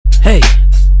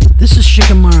This is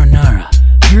Shikamaru Nara.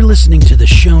 You're listening to the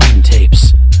Shonen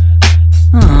Tapes.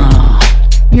 Oh,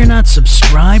 you're not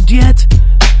subscribed yet?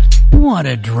 What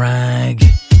a drag.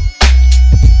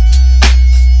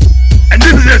 And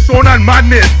this is the Shonen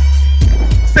Madness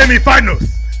semi-finals.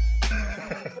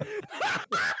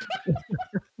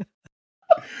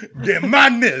 The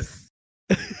madness.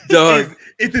 Dog.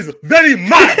 It is very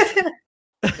mad.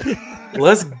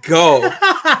 Let's go.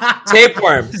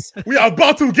 Tapeworms. We are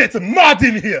about to get mad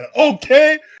in here.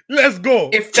 Okay, let's go.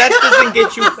 If that doesn't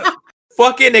get you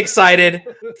fucking excited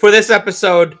for this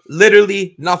episode,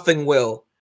 literally nothing will.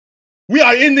 We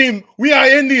are in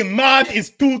the mad. It's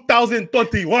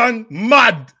 2021.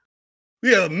 Mad.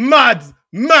 We are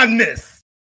madness.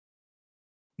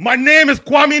 My name is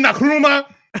Kwame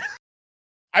Nkrumah.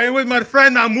 I am with my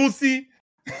friend Amusi,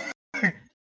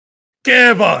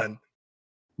 Kevin,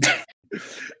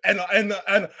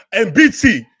 and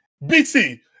BT.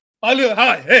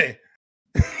 Hi, hey.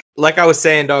 Like I was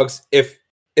saying, dogs, if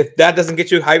that doesn't get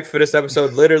you hyped for this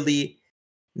episode, literally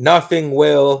nothing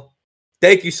will.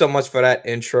 Thank you so much for that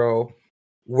intro.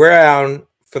 We're on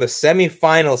for the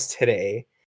semifinals today,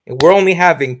 and we're only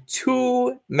having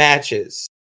 2 matches.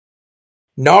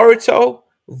 Naruto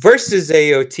versus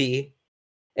AOT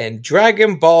and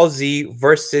Dragon Ball Z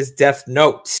versus Death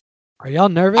Note. Are y'all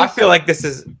nervous? I feel like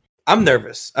I'm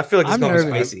nervous. I feel like it's going to be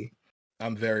spicy.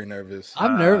 I'm very nervous.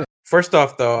 I'm nervous. First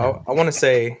off, though, I want to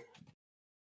say,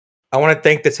 I want to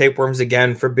thank the Tapeworms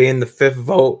again for being the 5th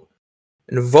vote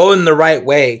and voting the right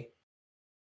way.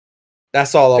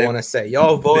 That's all I want to say.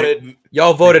 Y'all voted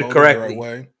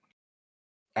correctly.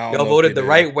 Y'all voted the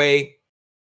right way.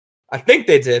 I think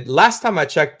they did. Last time I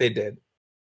checked, they did.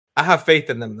 I have faith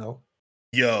in them, though.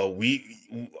 Yo,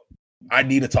 I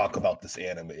need to talk about this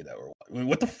anime that we're watching.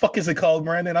 What the fuck is it called,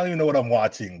 Brandon? I don't even know what I'm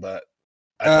watching, but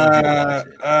I told you to watch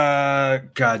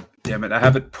it. God damn it. I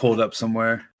have it pulled up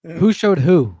somewhere. Who showed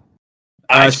who?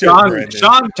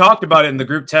 Sean talked about it in the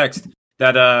group text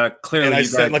that clearly and I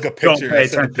sent like a picture. Don't pay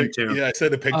attention to. Yeah, I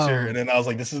sent a picture and then I was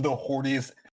like, this is the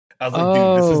horniest. I was like,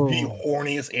 dude, this is the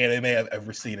horniest anime I've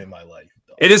ever seen in my life.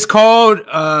 It is called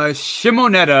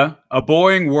Shimoneta, a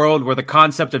boring world where the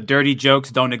concept of dirty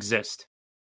jokes don't exist.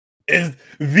 Is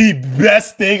the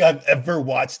best thing I've ever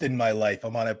watched in my life.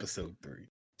 I'm on episode 3.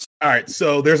 All right,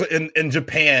 so there's in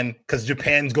Japan, because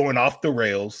Japan's going off the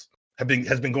rails,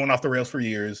 has been going off the rails for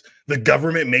years. The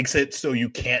government makes it so you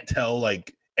can't tell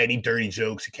like any dirty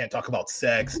jokes. You can't talk about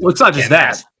sex. Well, it's not just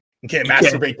that. You can't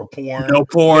masturbate for porn. No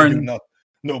porn.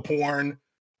 No porn.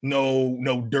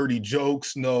 No dirty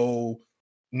jokes. No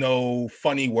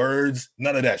funny words.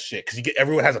 None of that shit. Because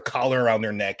everyone has a collar around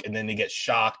their neck, and then they get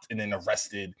shocked and then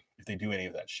arrested if they do any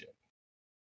of that shit.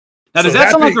 Now, does that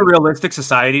sound like a realistic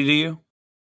society to you?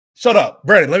 Shut up,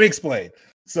 Brandon. Let me explain.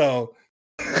 So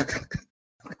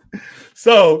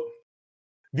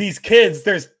these kids,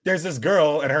 there's this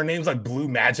girl, and her name's like Blue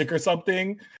Magic or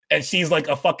something, and she's like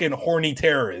a fucking horny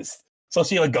terrorist. So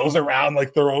she like goes around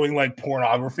like throwing like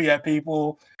pornography at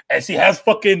people, and she has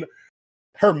fucking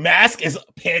her mask is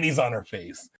panties on her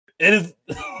face. It is.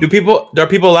 Are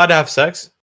people allowed to have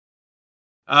sex?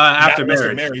 After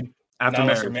marriage.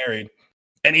 They're married.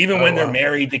 And even when they're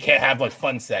married, they can't have like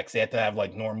fun sex. They have to have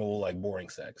like normal, like boring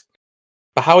sex.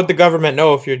 But how would the government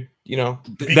know if you're, they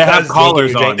have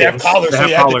collars on? They have collars, so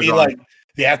they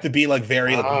have to be like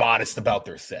very like modest about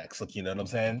their sex. Like, you know what I'm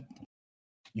saying?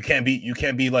 You can't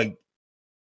be like,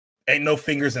 ain't no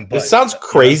fingers and butts. It sounds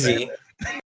crazy.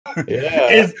 Yeah,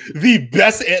 it's the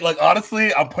best. Like,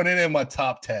 honestly, I'm putting it in my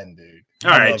top 10, dude.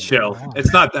 All right, chill.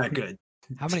 It's not that good.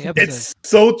 How many episodes? It's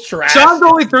so trash. Sean's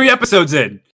only 3 episodes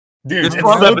in. Dude, it's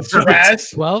so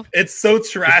trash. 12? It's so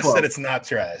trash that it's not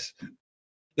trash.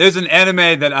 There's an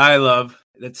anime that I love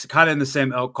that's kind of in the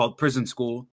same ilk called Prison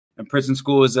School. And Prison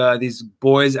School is these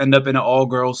boys end up in an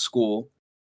all-girls school,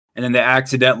 and then they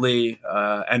accidentally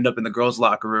end up in the girls'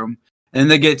 locker room. And then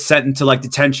they get sent into like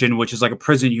detention, which is like a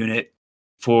prison unit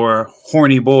for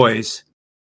horny boys.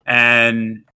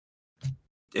 And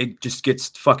it just gets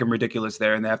fucking ridiculous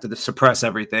there, and they have to suppress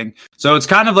everything. So it's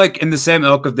kind of like in the same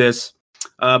ilk of this.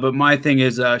 But my thing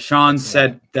is, Sean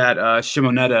said that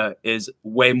Shimoneta is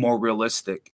way more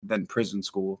realistic than Prison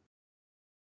School,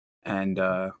 and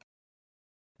that's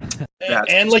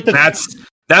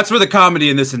where the comedy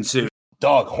in this ensues.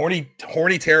 Dog, horny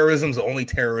terrorism's the only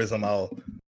terrorism I'll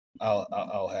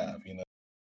have, you know.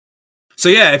 So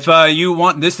yeah, if you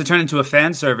want this to turn into a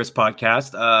fan service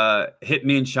podcast, hit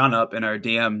me and Sean up in our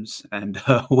DMs, and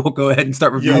we'll go ahead and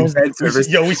start reviewing fan service.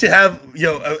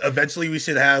 Eventually we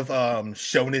should have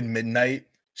Shonen Midnight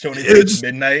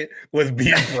Midnight with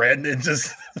me and Brandon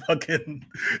just fucking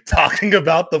talking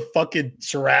about the fucking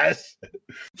trash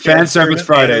Fan service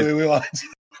Fridays. anime we watch.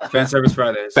 Fan service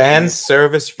Fridays. Fan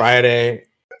service Friday.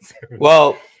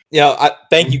 Well,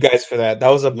 thank you guys for that. That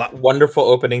was a wonderful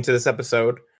opening to this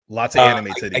episode. Lots of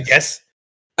anime titties.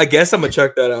 I guess I'm gonna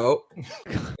check that out.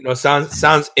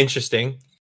 Sounds interesting.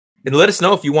 And let us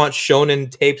know if you want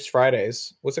Shonen Tapes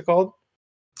Fridays. What's it called?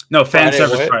 No, Fan Friday,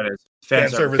 service what? Fridays.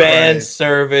 Fan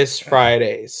service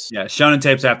Fridays. Yeah, Shonen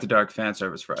Tapes After Dark. Fan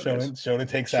service Fridays. Shonen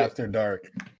takes after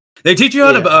dark. They teach you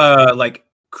how to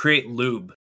create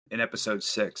lube in episode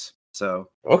 6. So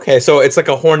okay, so it's like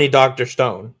a horny Dr.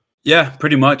 Stone. yeah,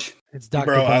 pretty much. It's Dr.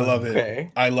 Bro, I Bone. love it.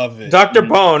 Okay. I love it. Dr.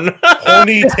 Bone.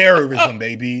 Horny terrorism,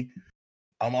 baby.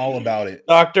 I'm all about it.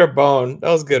 Dr. Bone. That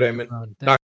was good, Eamon.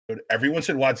 Bone. Everyone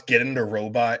should watch Get Into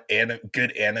Robot and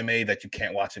good anime that you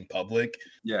can't watch in public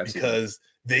Yeah, because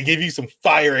they give you some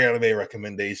fire anime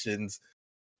recommendations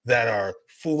that are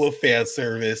full of fan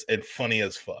service and funny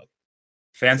as fuck.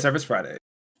 Fan service Friday.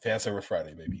 Fan service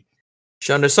Friday, baby.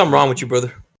 Sean, there's something wrong with you,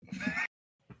 brother.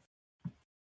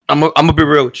 I'm gonna be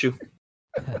real with you.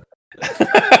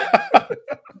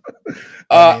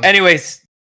 Anyways,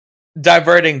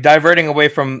 diverting away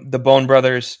from the Bone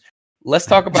Brothers. Let's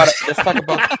talk about it. Let's talk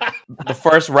about the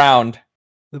first round.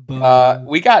 The bone.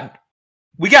 We got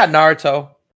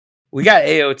Naruto. We got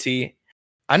AOT.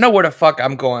 I know where the fuck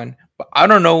I'm going, but I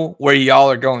don't know where y'all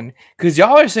are going because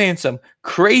y'all are saying some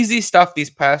crazy stuff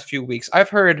these past few weeks. I've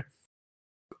heard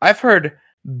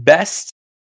best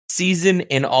season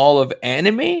in all of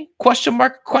anime? Question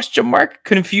mark?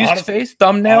 Confused face?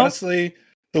 Thumbnail? Honestly,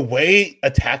 the way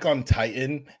Attack on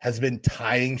Titan has been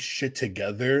tying shit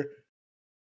together,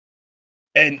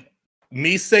 and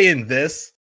me saying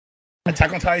this,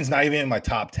 Attack on Titan's not even in my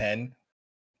top 10,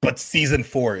 but season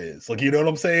 4 is. Like, you know what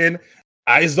I'm saying?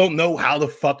 I just don't know how the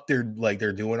fuck they're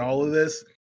doing all of this.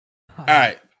 All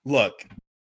right, look.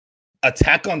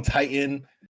 Attack on Titan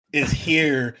is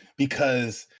here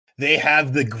because they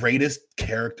have the greatest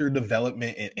character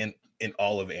development in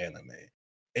all of anime.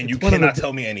 And you cannot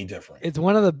tell me any different. It's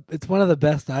one of the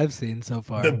best I've seen so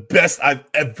far. The best I've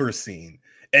ever seen.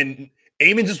 And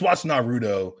Eamon just watched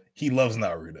Naruto. He loves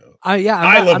Naruto. I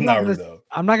love Naruto.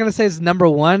 I'm not gonna say it's number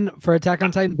one for Attack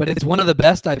on Titan, but it's one of the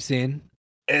best I've seen.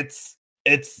 It's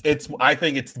I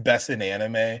think it's the best in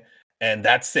anime, and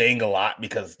that's saying a lot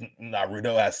because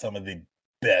Naruto has some of the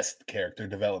best character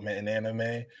development in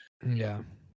anime. Yeah.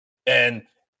 And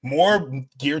more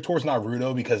geared towards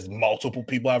Naruto because multiple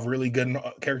people have really good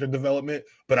character development,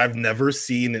 but I've never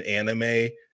seen an anime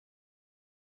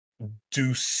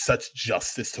do such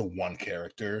justice to one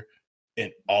character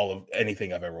in all of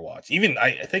anything I've ever watched. Even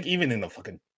I think even in the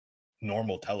fucking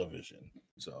normal television.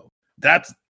 So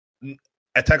that's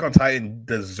Attack on Titan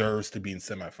deserves to be in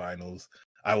semifinals.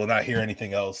 I will not hear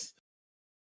anything else.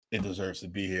 It deserves to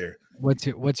be here. What's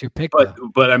your pick?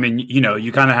 But I mean,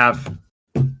 you kind of have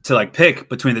to like pick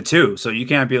between the two, so you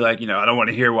can't be like, I don't want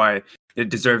to hear why it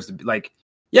deserves to be like.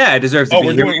 Yeah, it deserves to be.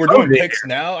 We're doing picks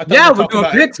now. We're doing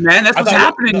picks, man. That's what's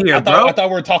happening here, bro. I thought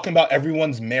we were talking about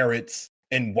everyone's merits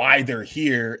and why they're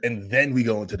here, and then we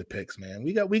go into the picks, man.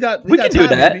 We can do time,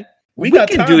 that. Baby. We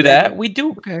can do that. We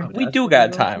do. Okay. We do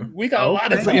got time. We got a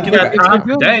lot of We time. got time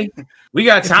today. We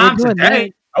got time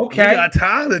today. Okay. We got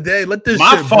time today. Let this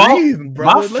My shit fault. breathe, bro.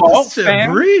 My Let fault, this shit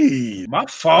fam. breathe. My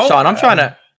fault. Sean, I'm trying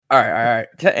to. All right.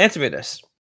 Answer me this.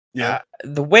 Yeah.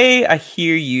 The way I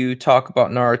hear you talk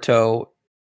about Naruto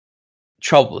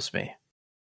troubles me.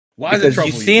 Why is it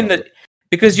troubling you?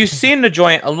 Because you've seen the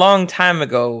joint a long time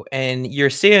ago, and you're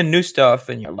seeing new stuff,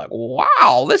 and you're like,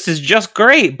 "Wow, this is just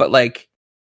great." But like,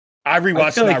 I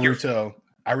rewatched feel like Naruto.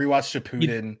 I rewatched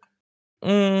Shippuden.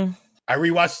 mm, I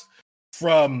rewatched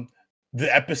from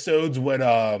the episodes when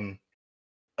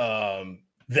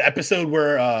the episode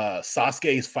where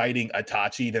Sasuke is fighting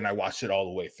Itachi, then I watched it all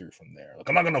the way through from there. Like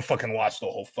I'm not gonna fucking watch the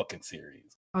whole fucking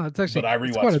series. Oh, it's actually But I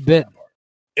it's rewatched quite a from bit. that part.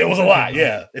 It was a lot,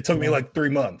 yeah. It took me like 3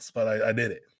 months, but I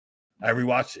did it. I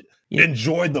rewatched it. Yeah.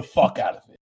 Enjoyed the fuck out of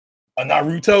it.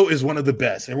 Naruto is one of the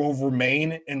best. It will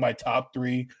remain in my top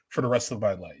 3 for the rest of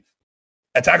my life.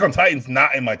 Attack on Titan's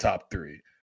not in my top 3.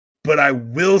 But I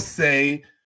will say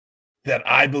that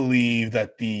I believe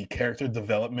that the character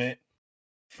development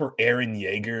for Eren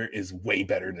Yeager is way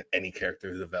better than any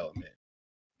character development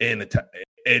in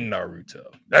Naruto.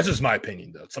 That's just my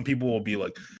opinion, though. Some people will be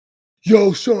like,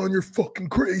 "Yo, Sean, you're fucking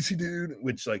crazy, dude."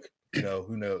 Which, like,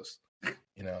 who knows?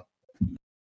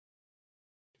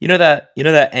 you know that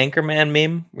Anchorman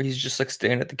meme where he's just like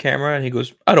staring at the camera and he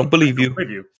goes, "I don't believe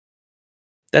you."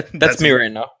 That's me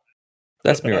right now.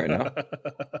 That's me right now.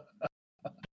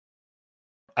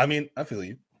 I mean, I feel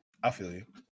you.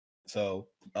 So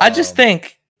I just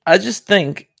think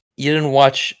you didn't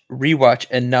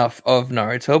rewatch enough of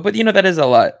Naruto, but that is a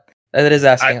lot. That is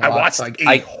asking a lot. I watched So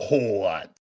a whole lot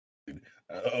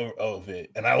of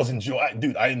it, and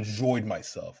I enjoyed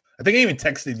myself. I think I even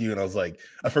texted you, and I was like,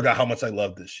 I forgot how much I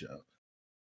love this show.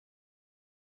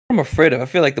 I'm afraid of. I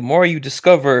feel like the more you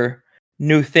discover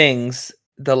new things,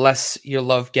 the less your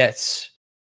love gets.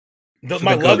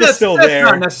 My love is still there.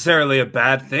 That's not necessarily a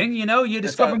bad thing, You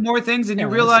discover more things, and you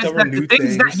realize that the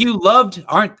things that you loved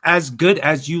aren't as good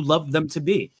as you loved them to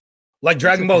be. Like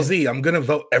Dragon Ball Z, I'm gonna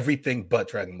vote everything but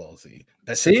Dragon Ball Z.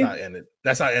 That's not in it.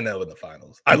 That's not in the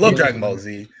finals. I love Dragon Ball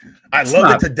Z. I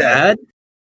love it to death.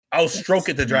 I'll stroke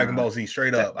it to Dragon Ball Z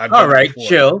straight up. All right,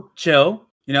 chill.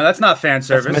 That's not fan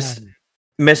service.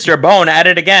 Mr. Bone at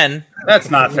it again.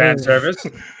 That's not fan service.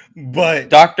 But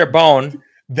Dr. Bone.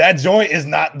 That joint is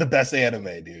not the best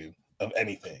anime, dude, of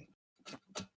anything.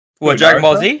 What, Dragon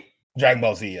Ball Z? Dragon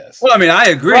Ball Z, yes. Well, I mean, I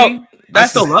agree. Bro, I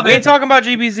still love it. We ain't talking about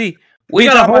GBZ. We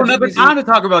got a whole nother time to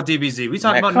talk about DBZ. We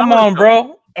talk about. Come on,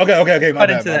 bro. Okay. My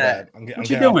bad. What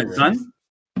you doing, son?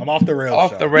 I'm off the rails.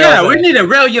 Off the rails. Yeah, we need to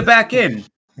rail you back in.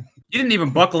 You didn't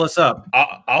even buckle us up.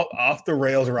 Off the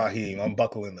rails, Raheem. I'm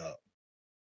buckling up.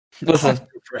 Listen, off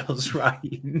the rails,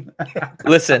 Raheem.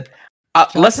 Listen.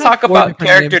 Let's talk about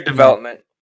character development.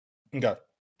 Okay.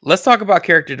 Let's talk about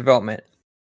character development.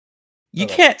 You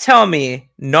can't tell me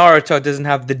Naruto doesn't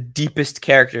have the deepest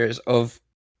characters of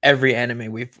every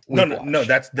anime we've watched. No.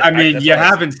 That's you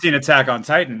haven't seen Attack on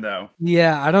Titan, though.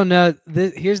 Yeah, I don't know.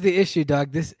 Here's the issue,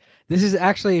 Doug. This is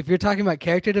actually, if you're talking about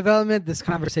character development, this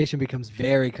conversation becomes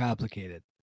very complicated.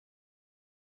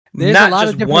 There's not a lot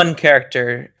just of one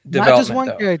character development. Not just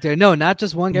one character. No, not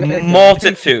just one character.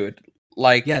 Multitude.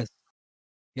 Like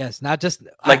Yes, not just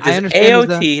like does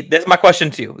AOT. This is my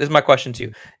question to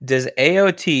you. Does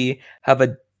AOT have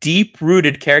a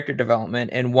deep-rooted character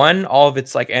development in all of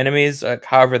its like enemies,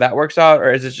 however that works out,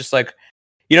 or is it just like,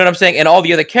 you know what I'm saying? And all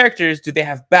the other characters, do they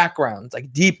have backgrounds,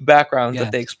 like deep backgrounds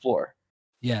that they explore?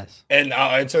 Yes. And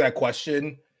I'll answer that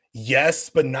question. Yes,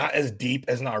 but not as deep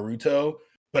as Naruto.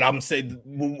 But I'm saying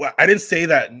I didn't say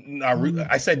that Naruto.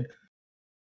 I said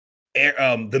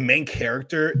the main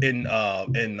character in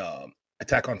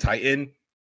Attack on Titan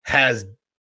has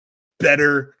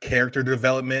better character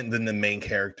development than the main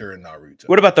character in Naruto.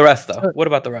 What about the rest, though? What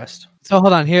about the rest? So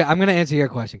hold on here. I'm going to answer your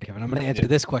question, Kevin. I'm going to answer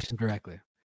this question directly.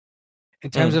 In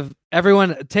terms of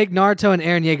everyone, take Naruto and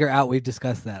Eren Yeager out. We've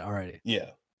discussed that already. Yeah.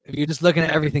 If you're just looking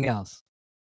at everything else,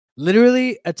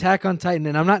 literally Attack on Titan,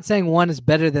 and I'm not saying one is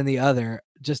better than the other,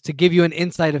 just to give you an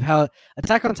insight of how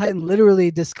Attack on Titan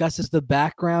literally discusses the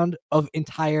background of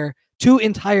two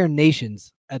entire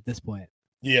nations at this point.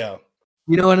 Yeah.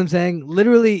 You know what I'm saying?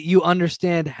 Literally, you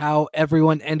understand how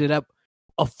everyone ended up,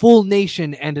 a full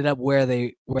nation ended up where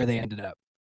they ended up.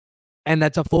 And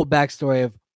that's a full backstory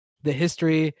of the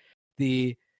history,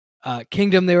 the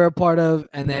kingdom they were a part of,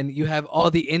 and then you have all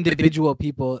the individual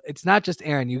people. It's not just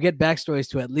Eren. You get backstories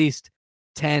to at least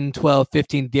 10, 12,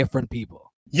 15 different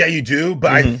people. Yeah, you do.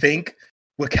 But I think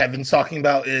what Kevin's talking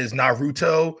about is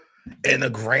Naruto in a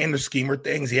grander scheme of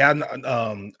things. Yeah,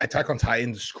 Attack on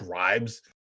Titan describes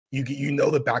you know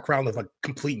the background of like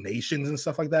complete nations and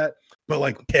stuff like that, but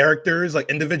like characters, like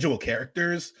individual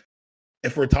characters,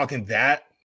 if we're talking that,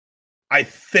 I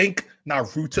think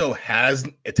Naruto has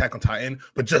Attack on Titan,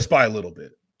 but just by a little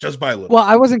bit.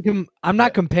 Well, I'm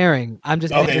not comparing. I'm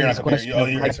just answering this question.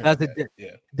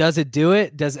 Does it do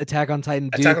it? Does Attack on Titan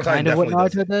do kind of what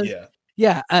Naruto does?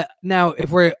 Yeah. Now, if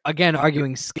we're again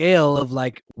arguing scale of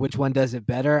like which one does it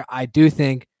better, I do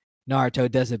think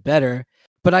Naruto does it better.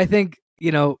 But I think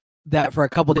that for a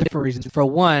couple different reasons. For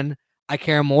one, I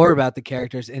care more about the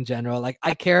characters in general. Like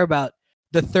I care about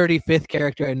the 35th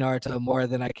character in Naruto more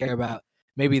than I care about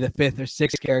maybe the 5th or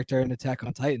 6th character in Attack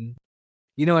on Titan.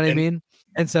 You know what I mean?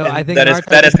 And so I think that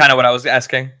is kind of what I was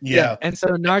asking. Yeah. And so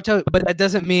Naruto, but that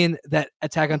doesn't mean that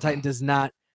Attack on Titan does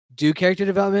not do character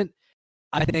development.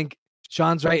 I think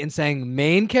Sean's right in saying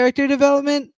main character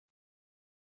development.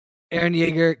 Eren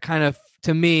Yeager kind of,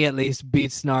 to me at least,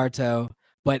 beats Naruto.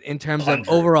 But in terms of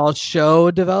overall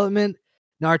show development,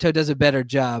 Naruto does a better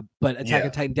job. But Attack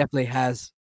on Titan definitely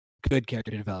has good character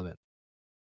development.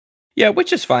 Yeah,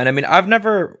 which is fine. I mean, I've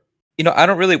never, I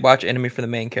don't really watch anime for the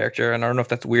main character, and I don't know if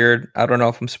that's weird. I don't know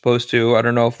if I'm supposed to. I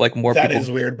don't know if like more people. That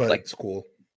is weird, but it's cool.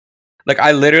 Like,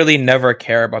 I literally never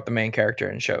care about the main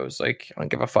character in shows. Like, I don't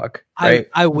give a fuck. Right?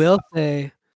 I will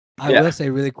say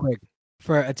really quick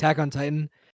for Attack on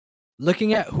Titan.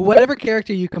 Looking at whatever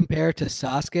character you compare to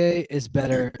Sasuke is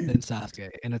better than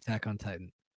Sasuke in Attack on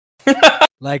Titan.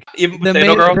 Like even the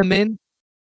main,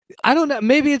 I don't know.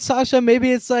 Maybe it's Sasha.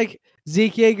 Maybe it's like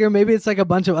Zeke Yeager. Maybe it's like a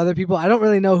bunch of other people. I don't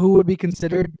really know who would be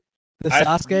considered the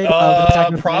Sasuke of Attack on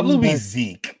Titan, probably but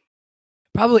Zeke.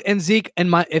 probably and Zeke.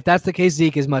 And if that's the case,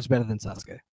 Zeke is much better than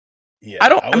Sasuke. Yeah, I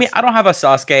don't have a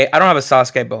Sasuke. I don't have a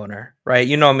Sasuke boner, right?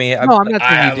 You know me. No, I'm not I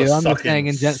saying have you do. a I'm just saying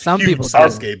in some huge people do.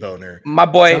 Sasuke boner. My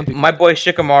Some boy people-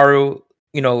 Shikamaru,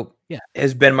 Yeah.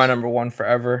 has been my number one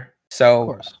forever. Of So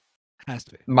course, has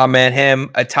to be. my man, him,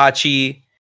 Itachi,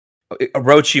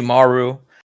 Orochimaru.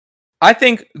 I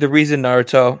think the reason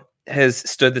Naruto has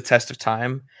stood the test of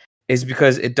time is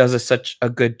because it does such a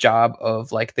good job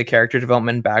of like the character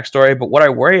development and backstory. But what I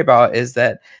worry about is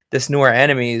that this newer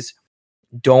enemies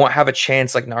don't have a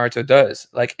chance like Naruto does.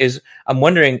 I'm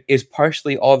wondering, is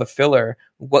partially all the filler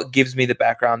what gives me the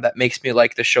background that makes me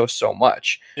like the show so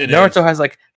much? Naruto has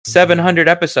like 700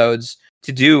 episodes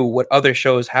to do what other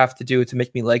shows have to do to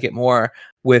make me like it more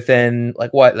within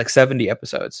like 70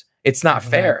 episodes. It's not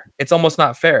fair. It's almost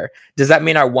not fair. Does that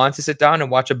mean I want to sit down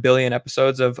and watch a billion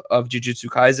episodes of Jujutsu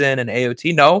Kaisen and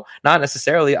AOT? No, not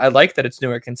necessarily. I like that it's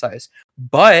new and concise,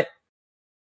 but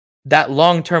that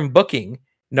long-term booking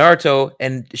Naruto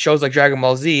and shows like Dragon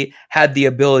Ball Z had the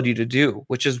ability to do,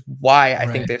 which is why I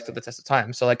think they stood the test of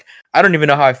time. So like, I don't even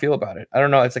know how I feel about it. I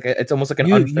don't know. It's like it's almost like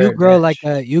an unfair.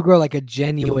 You grow like a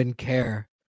genuine care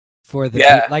for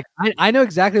the like. I know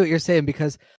exactly what you're saying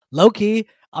because low key,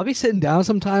 I'll be sitting down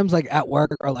sometimes like at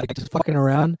work or like just fucking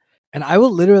around, and I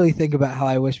will literally think about how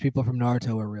I wish people from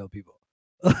Naruto were real people.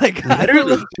 Like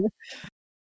literally.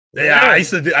 Yeah, I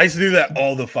used to do that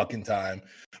all the fucking time.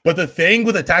 But the thing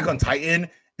with Attack on Titan,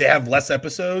 they have less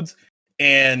episodes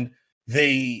and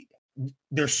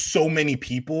there's so many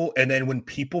people, and then when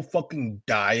people fucking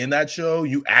die in that show,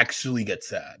 you actually get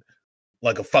sad.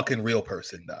 Like a fucking real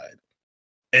person died.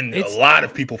 And a lot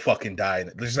of people fucking died.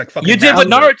 There's like fucking you did with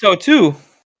Naruto too.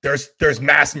 There's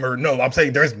mass murder. No, I'm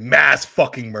saying there's mass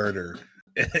fucking murder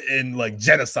in like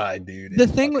genocide, dude. The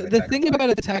thing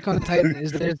about Attack on Titan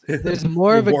is there's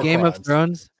more of a Game of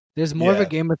Thrones. There's more of a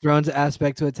Game of Thrones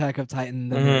aspect to Attack of Titan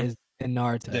than there is in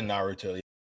Naruto.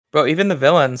 Bro, even the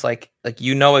villains, like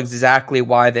you know exactly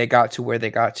why they got to where they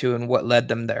got to and what led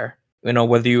them there. You know,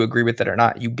 whether you agree with it or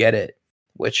not, you get it.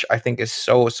 Which I think is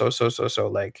so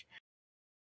like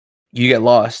you get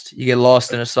lost. You get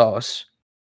lost in a sauce.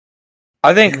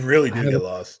 I think you really do get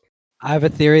lost. I have a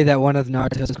theory that one of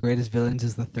Naruto's greatest villains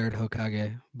is the third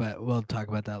Hokage, but we'll talk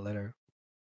about that later.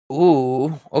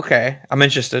 Ooh, okay. I'm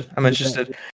interested.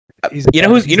 You know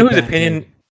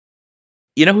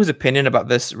whose opinion about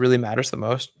this really matters the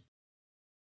most?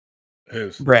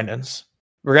 Whose? Brandon's.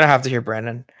 We're gonna have to hear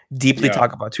Brandon deeply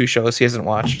talk about two shows he hasn't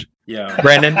watched. Yeah,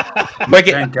 Brandon, break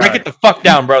it the fuck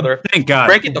down, brother. Thank God.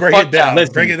 Break it down.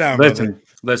 Break it down.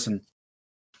 Listen.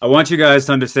 I want you guys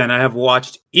to understand. I have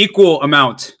watched equal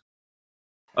amount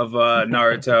of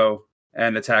Naruto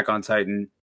and Attack on Titan,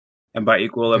 and by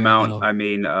equal amount, I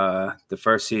mean the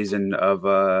first season of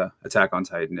Attack on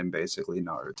Titan and basically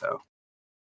Naruto.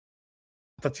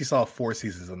 I thought you saw 4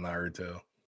 seasons of Naruto.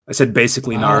 I said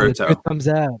basically Naruto. The truth comes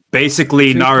out.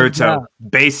 Basically Truth comes Naruto. out.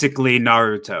 Basically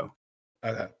Naruto.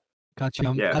 Okay. Got you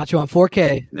on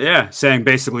 4K. Yeah, saying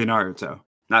basically Naruto.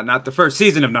 Not the first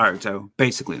season of Naruto.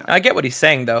 Basically Naruto. I get what he's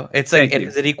saying though. It's like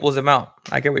it equals amount.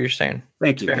 I get what you're saying.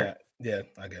 Thank you. Yeah,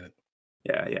 I get it.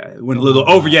 Yeah. It went a little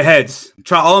over your heads.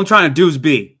 All I'm trying to do is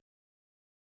be.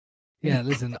 Yeah,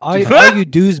 listen. All you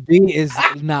dudes be is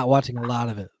not watching a lot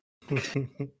of it.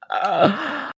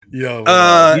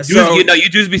 You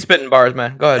dudes be spitting bars,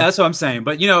 man. Go ahead. That's what I'm saying.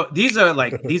 But these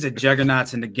are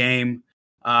juggernauts in the game.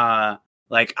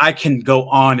 Like I can go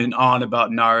on and on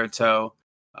about Naruto.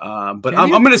 But I'm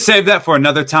going to save that for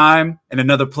another time in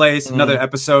another place, another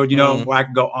episode, where I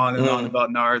can go on and on about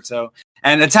Naruto.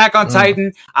 And Attack on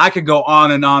Titan, I could go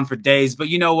on and on for days. But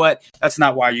you know what? That's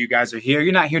not why you guys are here.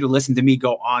 You're not here to listen to me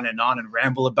go on and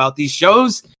ramble about these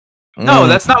shows. No,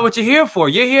 that's not what you're here for.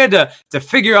 You're here to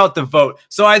figure out the vote.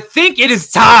 So I think it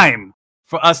is time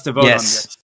for us to vote on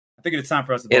this. I think it is time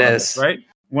for us to vote on this, right?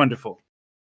 Wonderful.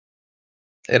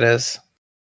 It is.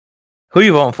 Who are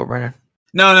you voting for, Brennan?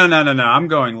 No. I'm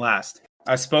going last.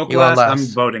 I spoke last. I'm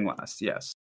voting last.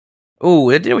 Yes.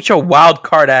 Ooh, it did with your wild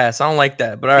card ass. I don't like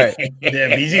that, but all right.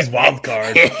 Yeah, BG's wild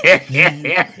card.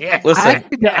 Listen,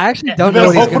 I actually don't know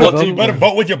what he's going to vote. You better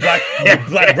vote with your black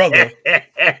brother.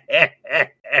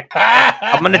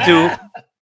 I'm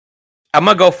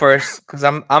gonna go first because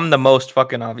I'm the most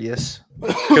fucking obvious.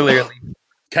 Clearly.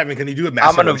 Kevin, can you do a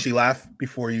massive Roshi laugh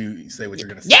before you say what you're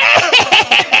gonna say?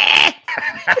 Yeah!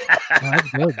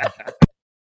 That's good.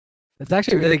 That's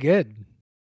actually really good.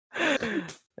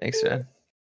 Thanks, man.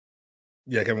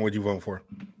 Yeah, Kevin, what you voting for?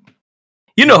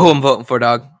 You know who I'm voting for,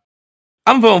 dog.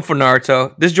 I'm voting for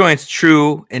Naruto. This joint's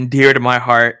true and dear to my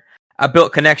heart. I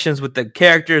built connections with the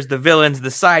characters, the villains,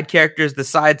 the side characters, the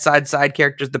side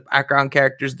characters, the background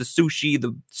characters, the sushi,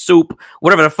 the soup,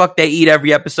 whatever the fuck they eat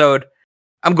every episode.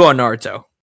 I'm going Naruto.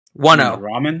 1-0.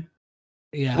 Ramen.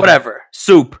 Yeah. Whatever.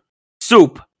 Soup,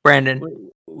 Brandon.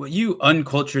 You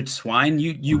uncultured swine.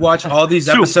 You watch all these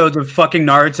Soup. episodes of fucking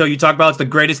Naruto. You talk about it's the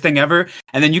greatest thing ever,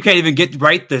 and then you can't even get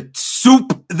right the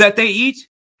soup that they eat.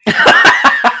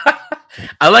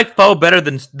 I like pho better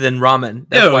than ramen.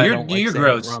 That's Ew, why I don't like you're saying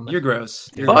gross. ramen. You're gross.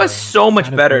 You're Pho is so much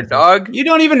Kinda better, crazy. dog. You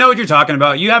don't even know what you're talking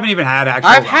about. You haven't even had actual.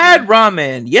 I've ramen. had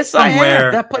ramen. Yes, I Somewhere.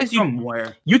 have. That place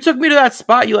Somewhere. you took me to that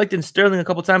spot you liked in Sterling a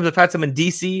couple times. I've had some in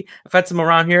DC. I've had some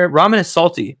around here. Ramen is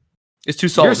salty. It's too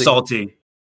salty. You're salty.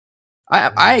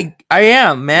 I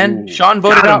am, man. Ooh. Sean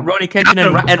voted Got out him. Ronnie Kenshin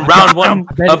in, Got him. in round one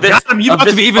of this, Got him. You of about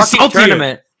to this be even fucking saltier.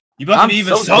 tournament. You about to I'm be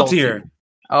even so salty. saltier.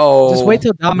 Oh, Just wait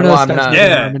till Domino's no, I'm starts not. making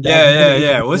Yeah, ramen.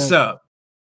 yeah. What's up?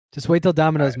 Just wait till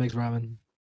Domino's makes ramen.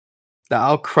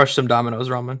 I'll crush some Domino's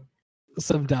ramen.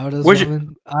 Some Domino's Where's your-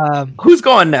 ramen. Who's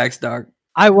going next, dog?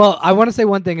 I want to say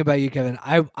one thing about you, Kevin.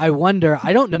 I wonder.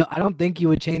 I don't know. I don't think you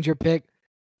would change your pick,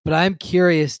 but I'm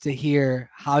curious to hear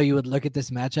how you would look at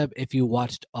this matchup if you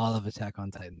watched all of Attack on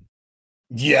Titan.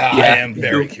 Yeah, Yeah. I am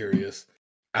very curious.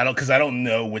 I don't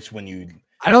know which one you.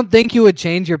 I don't think you would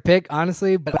change your pick,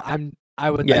 honestly, but I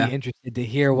would Yeah. be interested to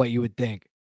hear what you would think.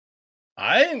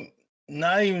 I'm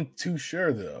not even too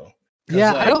sure though. 'Cause,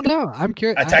 Yeah, like, I don't know. I'm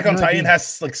curious. I Attack have on no Titan idea.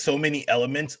 has like so many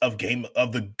elements of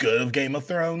the good of Game of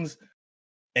Thrones,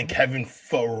 and Kevin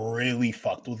really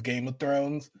fucked with Game of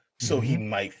Thrones, so he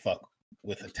might fuck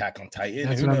with Attack on Titan.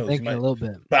 That's Who what I'm knows? He thinking might- a little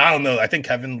bit. But I don't know. I think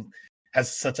Kevin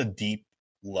has such a deep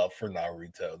love for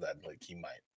Naruto that like he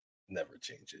might never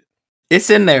change it. It's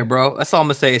in there, bro. That's all I'm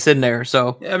gonna say. It's in there.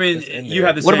 So I mean, It's in you there.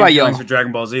 have the What same about feelings y'all? for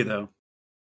Dragon Ball Z, though.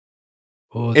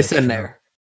 Oh, it's that's in true. there.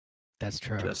 That's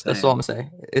true. Just That's saying. all I'm gonna say.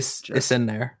 It's Just- in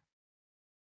there.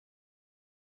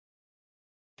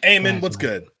 Eamon, Nice, what's man.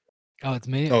 good? Oh, it's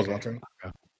me. Oh, it's Okay. my turn.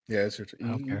 Okay. Yeah, it's your turn.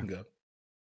 You Okay. can go.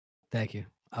 Thank you.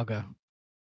 I'll go.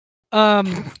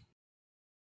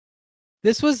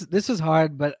 This was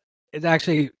hard, but it's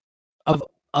actually of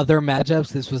other matchups.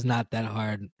 This was not that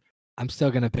hard. I'm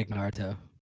still gonna pick Naruto.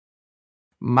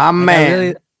 My Like,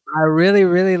 man. I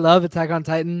really love Attack on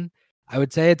Titan. I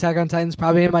would say Attack on Titan's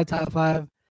probably in my top 5,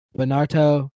 but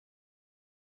Naruto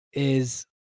is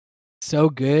so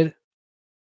good,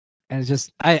 and it's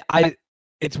just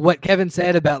it's what Kevin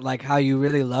said about like how you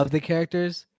really love the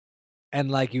characters,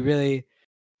 and like you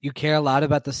care a lot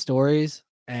about the stories,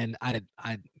 and I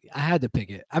had to pick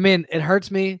it. I mean, it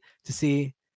hurts me to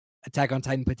see Attack on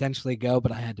Titan potentially go,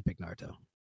 but I had to pick Naruto.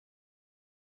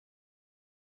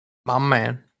 My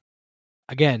man.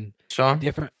 Again, Sean.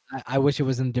 different. I wish it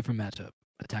was in a different matchup.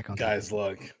 Attack on Titan. Guys,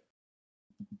 look.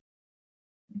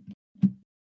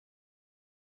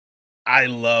 I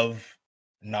love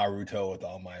Naruto with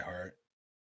all my heart.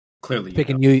 Clearly,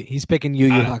 Picking you. He's picking Yu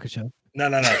Yu I- Hakusho. No.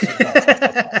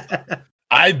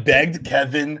 I begged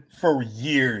Kevin for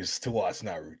years to watch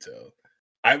Naruto.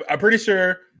 I'm pretty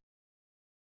sure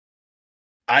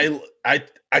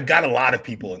I got a lot of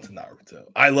people into Naruto.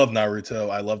 I love Naruto.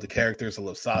 I love the characters. I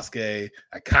love Sasuke.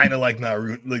 I kind of like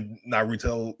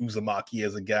Naruto Uzumaki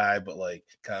as a guy, but like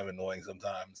kind of annoying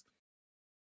sometimes.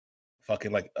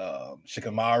 Fucking like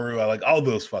Shikamaru. I like all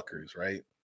those fuckers, right?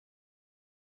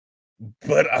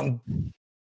 But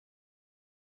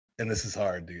and this is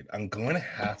hard, dude. I'm going to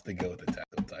have to go with Attack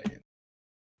on Titan.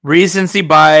 Recency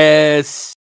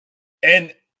bias.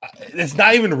 And it's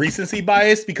not even recency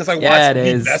bias because I watched Yeah, it the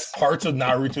is. best parts of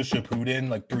Naruto Shippuden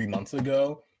like 3 months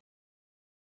ago.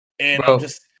 And Bro, I'm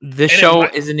just This And it show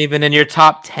might- isn't even in your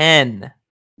top 10.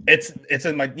 it's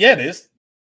in my it is.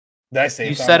 Did I say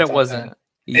You it's on said my it top wasn't. 10?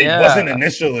 Yeah. It wasn't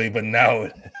initially, but now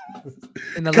it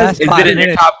In the 'Cause last is it 5 in your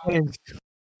minutes. top-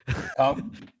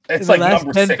 it's in like the last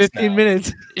number 10, 6 15 now.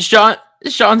 minutes.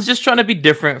 Sean's just trying to be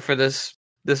different for this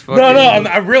fucking. No,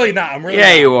 I'm really not. I'm really yeah,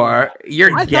 not. you are.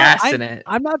 You're I thought- gassing it.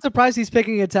 I'm not surprised he's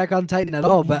picking Attack on Titan at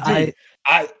all, but Dude,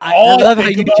 I I love how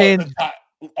think you about changed- the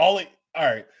ti- all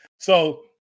right. So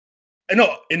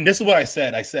no, and this is what I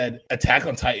said. I said Attack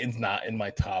on Titan's not in my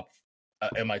top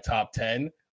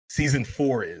 10. Season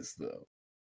 4 is though.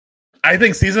 I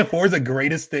think season 4 is the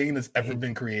greatest thing that's ever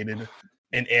been created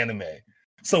in anime.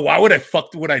 So why would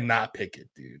I not pick it,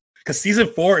 dude? Because season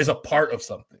 4 is a part of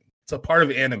something. It's a part of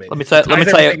anime. Let me tell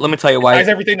you Why why. ties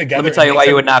everything together. Let me tell you and why makes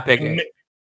you would not pick everything- it.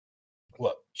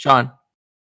 What? Sean,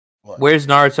 What? where's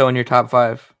Naruto in your top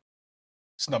 5?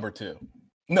 It's number 2.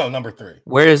 No, number 3.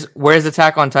 Where's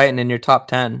Attack on Titan in your top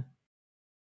 10?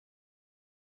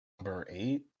 Number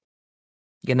 8.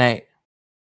 Good night.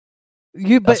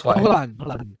 but That's why. hold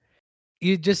on.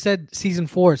 You just said season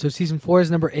 4, so season 4 is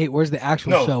number 8. Where's the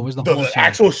actual No, show? Where's the the, whole the show?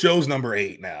 actual show's number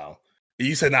 8 now. It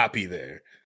used to not be there.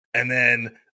 And then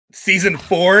season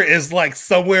 4 is like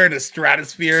somewhere in the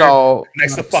stratosphere So,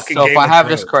 next to fucking so if Game I of have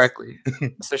this Thrones. correctly,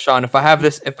 Mr. Sean, if I have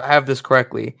this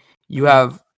correctly, you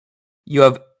have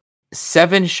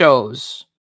 7 shows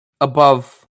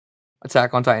above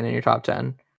Attack on Titan in your top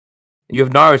 10. You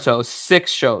have Naruto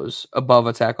 6 shows above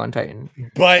Attack on Titan.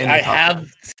 But in the I top have 10.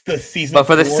 the season But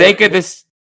for the 4 sake of this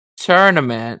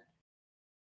tournament,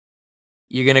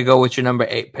 you're gonna go with your number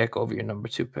 8 pick over your number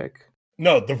 2 pick.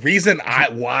 No, the reason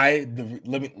let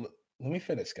me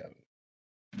finish, Kevin.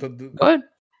 Go ahead.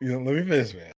 Let me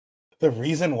finish, man. The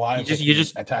reason why You're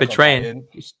just Attack on betraying. Titan-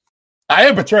 I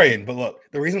am betraying, but look,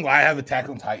 the reason why I have Attack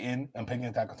on Titan, I'm picking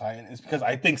Attack on Titan, is because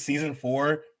I think season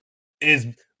 4 is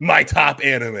my top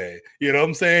anime. You know what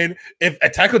I'm saying? If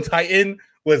Attack on Titan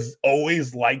was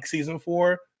always like season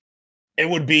 4, it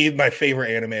would be my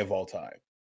favorite anime of all time.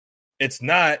 It's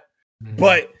not,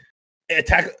 but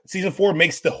season 4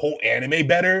 makes the whole anime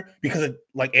better because it,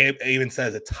 like Abe even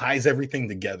says, it ties everything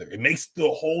together. It makes the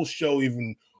whole show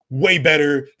even way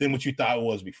better than what you thought it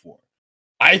was before.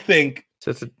 I think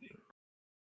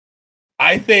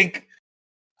I can't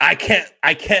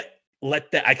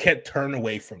let that. I can't turn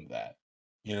away from that.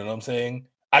 You know what I'm saying?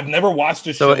 I've never watched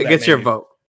a show. So it gets your vote.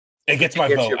 It gets my It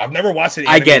gets vote. your- I've never watched an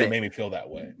I anime get that it. made me feel that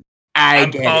way. I I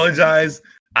get it. apologize.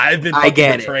 I've been I fucking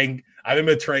get it. betraying. I've been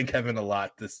betraying Kevin a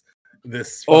lot this.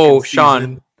 Oh, fucking Sean.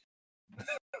 season.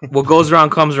 What goes around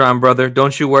comes around, brother.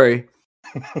 Don't you worry.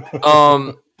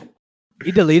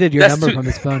 He deleted your That's number too- from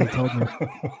his phone. He told me.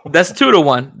 That's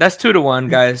 2-1. That's 2-1,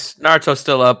 guys. Naruto's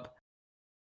still up.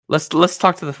 Let's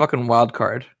talk to the fucking wild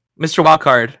card, Mr. Wild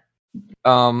Card.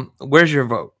 Where's your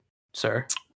vote, sir?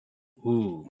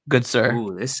 Ooh, Good sir.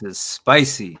 ooh, this is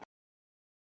spicy.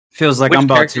 Feels like Which I'm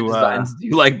about character to. designs do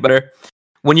you like better?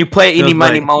 When you play Feels Eeny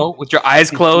Miny like- Mo with your eyes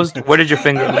closed, where did your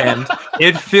finger land?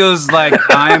 It feels like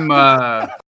I'm going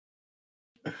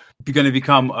to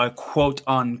become a quote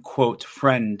unquote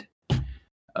friend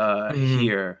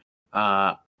here.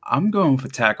 I'm going for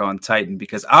Attack on Titan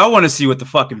because I want to see what the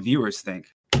fucking viewers think.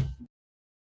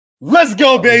 Let's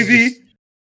go, baby.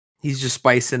 He's just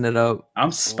spicing it up.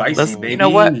 I'm spicy, Let's- baby. you know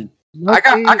what?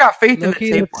 I got faith in the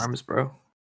Loki, tapeworms, bro.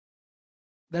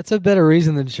 That's a better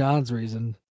reason than Sean's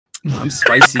reason. I'm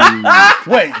spicy.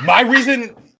 Wait, my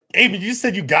reason, Amy, you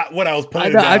said you got what I was I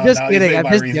putting know, down. I'm just Now you kidding. say I'm my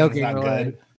just reason's joking. not like,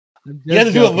 good. I'm You had to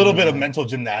just do a joking, little bit of like, mental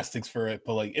gymnastics for it,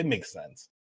 but like it makes sense.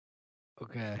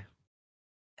 Okay.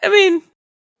 I mean,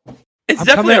 it's I'm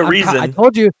definitely coming- a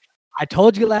reason. I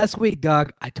told you last week,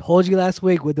 dog. I told you last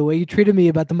week with the way you treated me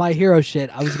about the My Hero shit,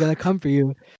 I was gonna come for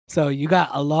you. So you got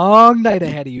a long night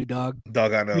ahead of you, dog.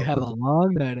 Dog, I know. You have a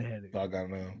long night ahead of you. Dog, I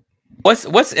know. What's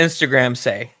Instagram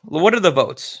say? What are the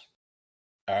votes?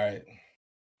 All right,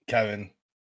 Kevin.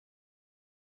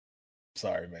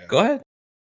 Sorry, man. Go ahead.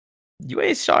 You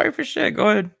ain't sorry for shit. Go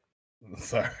ahead.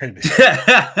 Sorry, dude.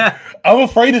 I'm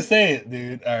afraid to say it,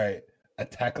 dude. All right,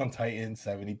 Attack on Titan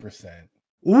 70%,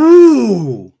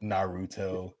 Ooh.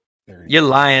 Naruto 30%. You're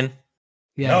lying.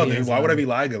 Yeah, No, he dude. is Why would I lying. be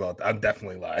lying about that? I'm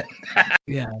definitely lying.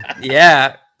 Yeah.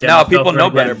 Yeah. Damn, I No, fell people for know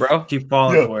it better, again. bro. Keep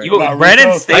falling Yo, for it. You, Naruto, Brandon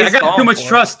I stays I got too calm much for it.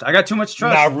 trust. I got too much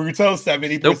trust. Naruto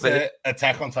 70%, Stupid.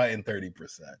 Attack on Titan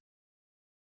 30%.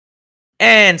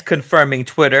 And confirming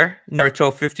Twitter,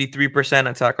 Naruto 53%,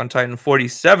 Attack on Titan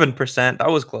 47%. That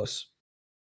was close.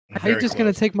 How you Very just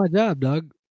gonna close. take my job,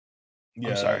 dog? Yeah.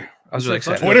 I'm sorry. I was really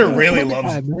excited. Twitter Yeah, really come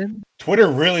loves on, man. Twitter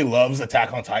really loves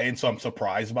Attack on Titan, so I'm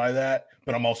surprised by that.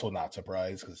 But I'm also not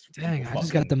surprised because Dang, I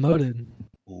just got demoted.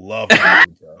 love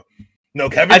Naruto. No,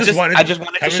 Kevin I just just wanted. wanted to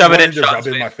Kevin shove it in wanted to rub Sean's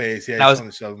it in my face. face. Yeah, And I was- he just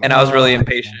wanted to shove it in And my I was face. really Oh,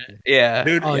 impatient. Yeah.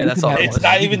 Dude, Oh, yeah, you that's can all have it it. It's was.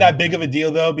 not even that big of a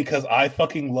deal though because I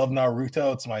fucking love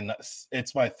Naruto.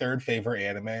 It's my third favorite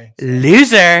anime.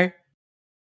 Loser.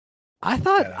 I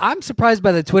thought Yeah. I'm surprised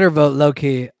by the Twitter vote, low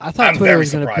key. I thought I'm Twitter very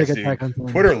was gonna pick surprised, dude. Attack on Titan.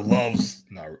 Twitter loves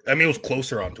Naruto. I mean, it was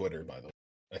closer on Twitter, by the way.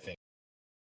 I think.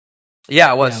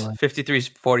 Yeah, it was Yeah, well.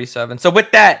 53-47. So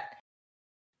with that,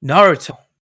 Naruto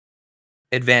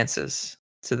advances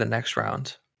to the next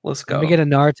round. Let's go. Let me get a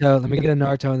Naruto. Let me get a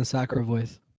Naruto in the Sakura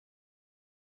voice.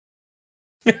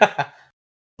 Hi,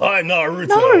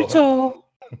 Naruto.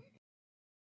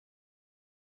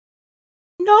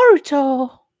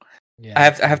 Naruto. Yeah,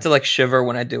 I have to like shiver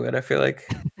when I do it. I feel like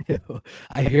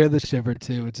I hear the shiver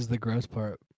too, which is the gross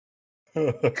part.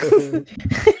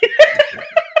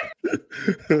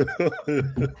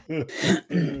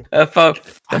 that felt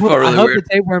I that hope, felt really I hope weird. the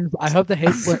tapeworms. I hope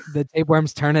the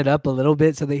tapeworms turn it up a little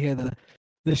bit so they hear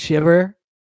the shiver.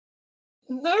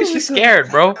 No, She's scared,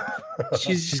 bro. She's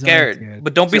She's scared. scared.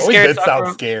 But don't She be always scared. did sound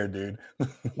Sakura. scared, dude.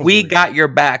 We got your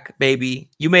back, baby.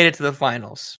 You made it to the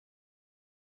finals.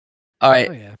 All right.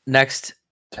 Oh yeah. Next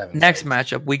Kevin next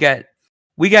Feige. matchup, we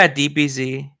got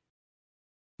DBZ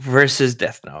versus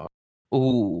Death Note.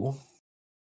 Ooh.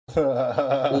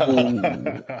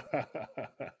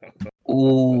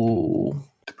 Ooh.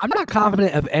 I'm not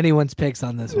confident of anyone's picks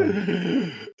on this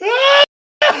one.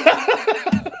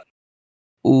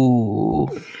 Ooh.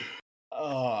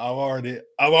 Oh,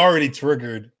 I'm already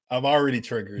triggered.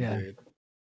 Yeah. Dude.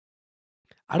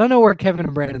 I don't know where Kevin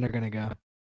and Brandon are gonna go.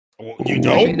 You Ooh.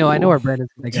 don't? Actually, no, I know where Brandon's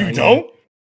gonna go. You yeah. don't?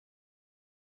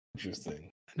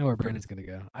 Interesting. I know where Brandon's gonna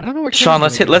go. I don't know where. Sean,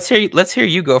 Kevin's let's gonna let's hear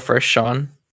you go first, Sean.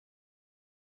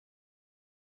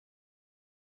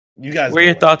 You guys. What are know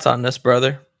your it. thoughts on this,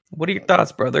 brother? What are your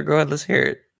thoughts, brother? Go ahead, let's hear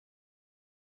it.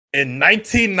 In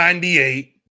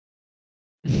 1998,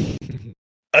 go.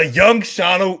 a young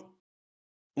Sean,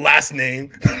 last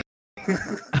name,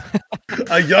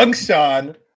 a young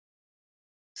Sean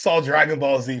saw Dragon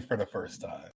Ball Z for the first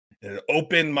time. It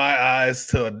opened my eyes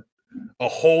to a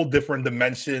whole different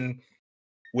dimension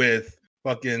with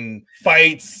fucking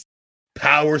fights,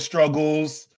 power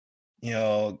struggles,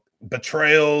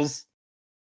 betrayals,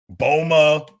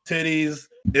 Boma titties.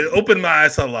 It opened my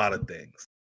eyes to a lot of things.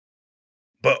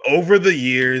 But over the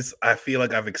years, I feel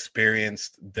like I've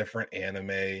experienced different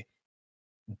anime,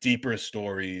 deeper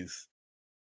stories.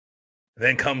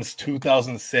 Then comes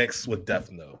 2006 with Death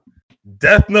Note.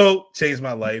 Death Note changed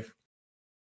my life.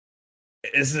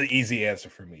 This is an easy answer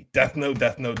for me. Death Note,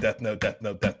 Death Note, Death Note, Death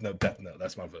Note, Death Note, Death Note.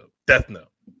 That's my vote. Death Note.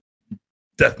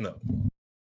 Death Note.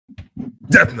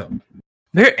 Death Note.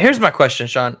 Here's my question,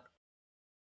 Sean.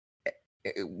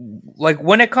 Like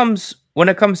when it comes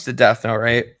to Death Note,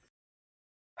 right?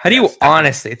 How do you Yes.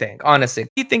 honestly think? Honestly,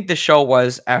 what do you think the show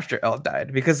was after L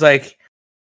died? Because like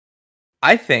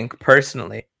I think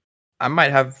personally, I might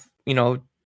have,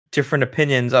 different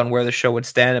opinions on where the show would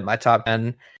stand at my top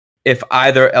 10 if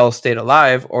either L stayed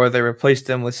alive or they replaced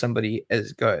him with somebody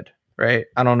as good, right?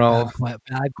 I don't know.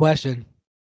 Bad question.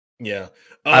 Yeah.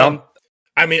 I don't-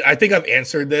 I mean, I think I've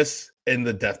answered this in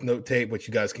the Death Note tape, which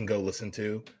you guys can go listen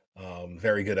to.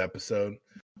 Very good episode.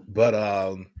 But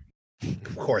of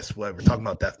course, we're talking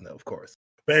about Death Note, of course.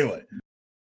 But anyway,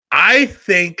 I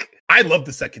think I love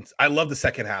the second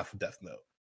half of Death Note.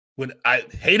 When I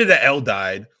hated that L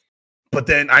died, but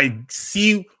then I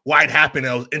see why it happened.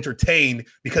 And I was entertained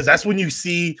because that's when you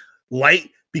see Light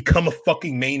become a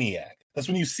fucking maniac. That's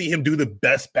when you see him do the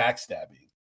best backstabbing.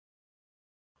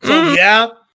 So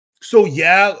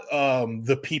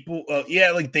the people,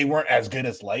 like they weren't as good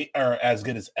as Light or as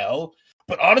good as L.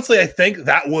 But honestly, I think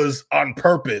that was on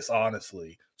purpose.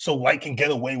 Honestly, so Light can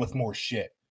get away with more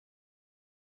shit.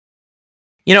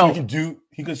 So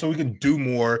we can do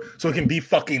more. So it can be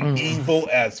fucking evil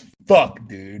as fuck,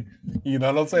 dude. You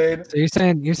know what I'm saying? So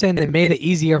you're saying they made it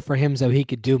easier for him so he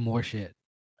could do more shit.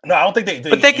 No, I don't think they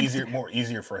But they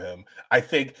easier for him. I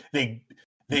think they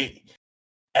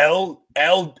L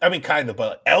I mean kind of,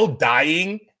 but L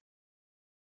dying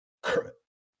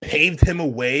paved him a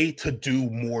way to do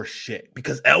more shit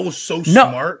because L was so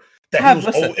smart that it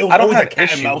was always a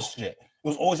cat and mouse shit. It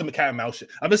was always a cat and mouse shit.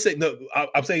 I'm just saying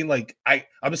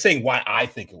I'm just saying why I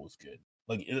think it was good.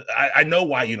 Like I know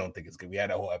why you don't think it's good. We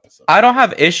had a whole episode. I don't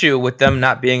have issue with them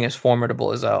not being as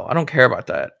formidable as L. I don't care about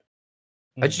that.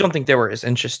 I just don't think they were as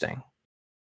interesting.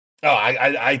 Oh,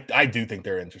 I do think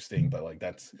they're interesting, but like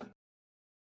that's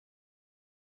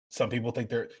some people think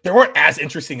they weren't as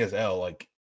interesting as L. Like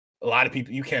a lot of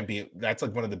people, that's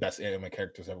like one of the best anime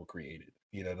characters ever created.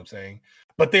 You know what I'm saying?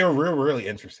 But they were really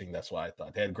interesting. That's why I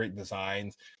thought they had great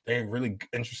designs. They had really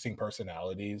interesting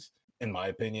personalities, in my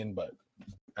opinion. But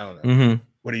I don't know. Mm-hmm.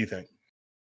 What do you think?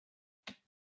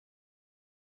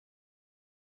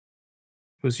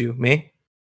 Who's you? Me?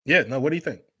 Yeah, no. What do you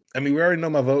think? I mean, we already know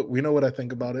my vote. We know what I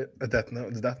think about it. A Death Note.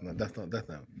 It's Death Note. Death Note. Death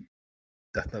Note.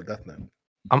 Death Note. Death Note.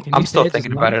 I'm still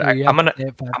thinking about it.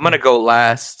 I'm gonna go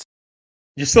last.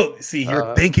 You're still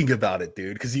you're thinking about it,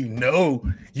 dude, because you know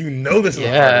this is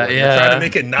hard. Yeah. You're trying to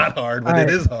make it not hard, but All right.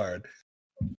 it is hard.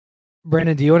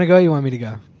 Brandon, do you want to go? Or you want me to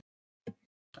go?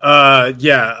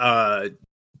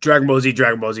 Dragon Ball Z,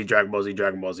 Dragon Ball Z, Dragon Ball Z,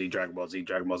 Dragon Ball Z, Dragon Ball Z,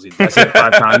 Dragon Ball Z. I said it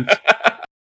 5 times.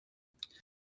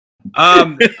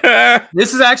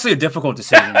 This is actually a difficult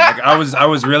decision. Like I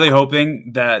was really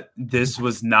hoping that this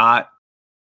was not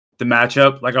the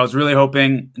matchup. Like I was really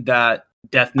hoping that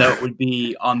Death Note would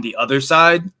be on the other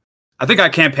side. I think I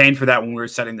campaigned for that when we were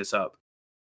setting this up.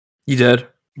 You did.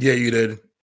 Yeah, you did.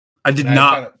 I did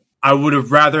not. I would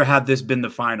have rather had this been the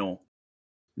final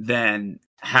than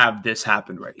have this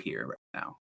happen right here, right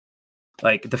now.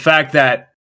 Like the fact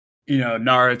that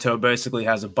Naruto basically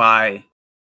has a bye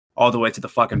all the way to the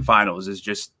fucking finals is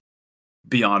just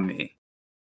beyond me.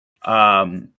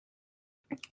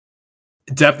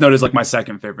 Death Note is like my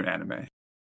second favorite anime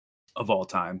of all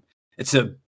time. It's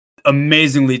a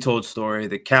amazingly told story.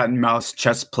 The cat and mouse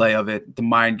chess play of it, the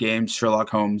mind games, Sherlock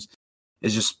Holmes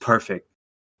is just perfect.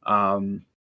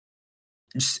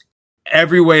 Just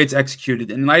every way it's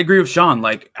executed. And I agree with Sean,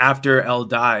 like after L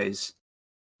dies,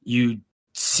 you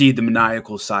see the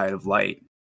maniacal side of Light.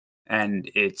 And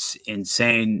it's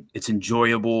insane. It's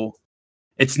enjoyable.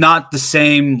 It's not the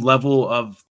same level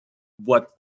of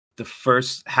what the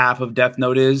first half of Death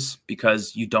Note is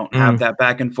because you don't have that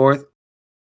back and forth.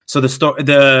 So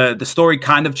the story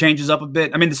kind of changes up a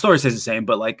bit. I mean, the story stays the same,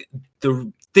 but like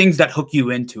the things that hook you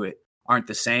into it aren't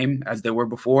the same as they were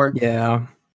before. Yeah,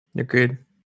 agreed.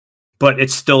 But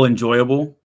it's still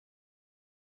enjoyable.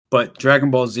 But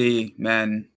Dragon Ball Z,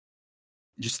 man,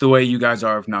 just the way you guys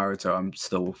are with Naruto, I'm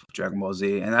still with Dragon Ball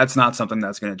Z. And that's not something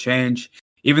that's going to change.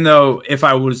 Even though if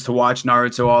I was to watch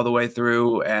Naruto all the way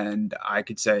through and I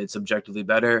could say it's objectively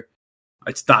better,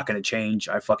 it's not going to change.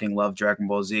 I fucking love Dragon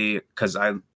Ball Z because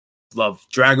I love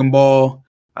Dragon Ball.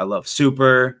 I love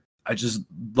Super. I just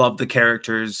love the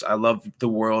characters. I love the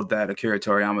world that Akira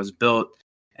Toriyama's built.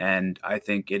 And I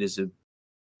think it is a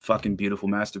fucking beautiful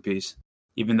masterpiece.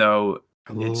 Even though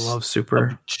I love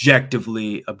Super.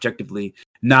 Objectively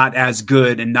not as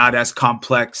good and not as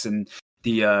complex and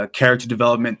the character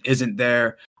development isn't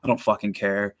there. I don't fucking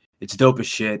care. It's dope as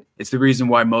shit. It's the reason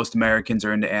why most Americans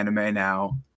are into anime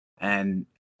now. And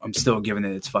I'm still giving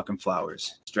it its fucking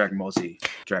flowers. It's Dragon Ball Z.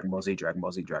 Dragon Ball Z, Dragon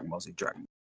Ball Z, Dragon Ball Z, Dragon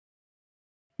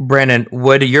Ball. Brandon,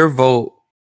 would your vote,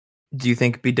 do you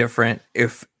think, be different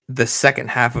if the second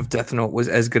half of Death Note was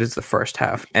as good as the first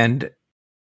half? And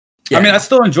I mean, I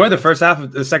still enjoy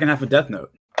the second half of Death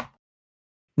Note.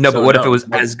 No, So, but what if no, it was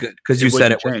but as good? Because you it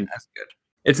said wouldn't it wasn't change. as good.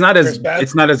 It's not There's bad-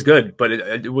 it's not as good, but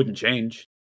it wouldn't change.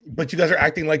 But you guys are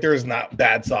acting like there's not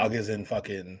bad sagas in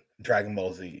fucking Dragon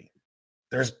Ball Z.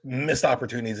 There's missed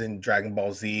opportunities in Dragon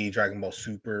Ball Z, Dragon Ball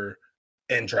Super,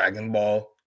 and Dragon Ball.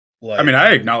 Like, I mean,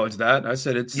 I acknowledge that. I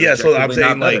said it's yeah. So I'm objectively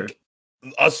saying not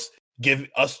better.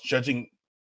 like us judging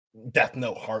Death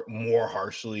Note more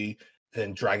harshly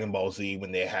than Dragon Ball Z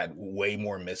when they had way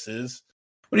more misses.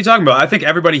 What are you talking about? I think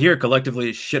everybody here collectively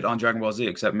is shit on Dragon Ball Z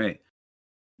except me.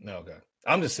 No, okay.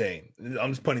 I'm just saying.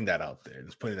 I'm just putting that out there.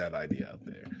 Just putting that idea out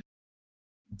there.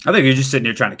 I think you're just sitting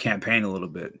here trying to campaign a little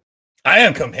bit. I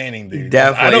am campaigning, dude.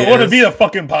 Definitely I don't want to is. be a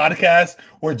fucking podcast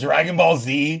where Dragon Ball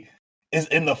Z is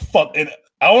in the fuck.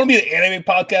 I want to be the anime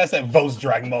podcast that votes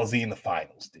Dragon Ball Z in the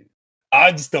finals, dude.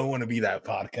 I just don't want to be that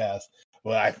podcast.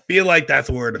 But I feel like that's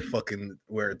where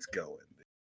it's going.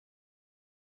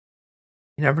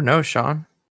 You never know, Sean.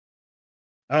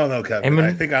 I don't know, Kevin. Amen.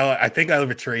 I think I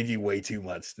betrayed you way too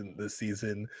much this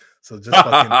season. So just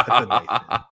fucking capitulate.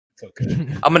 It's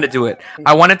okay. I'm gonna do it.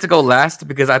 I wanted to go last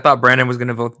because I thought Brandon was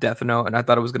gonna vote Death Note, and I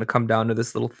thought it was gonna come down to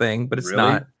this little thing, but it's Really?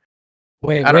 not.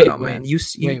 Wait, I don't wait, know, wait, man.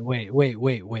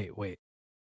 You wait.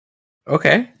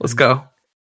 okay? Let's go.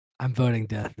 I'm voting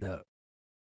Death Note.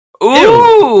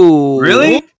 Ooh,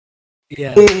 Really?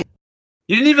 Yeah.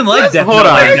 You didn't even like Death Hold Note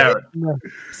on. right now. No.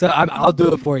 So I'll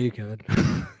do it for you, Kevin.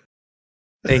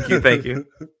 Thank you.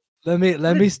 let me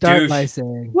a start by douche.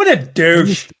 saying. What a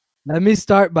douche. Let me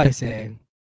start by saying,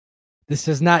 this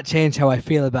does not change how I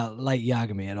feel about Light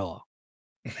Yagami at all.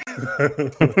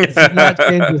 This does not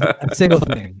change a single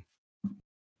thing.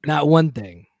 Not one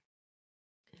thing.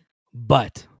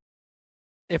 But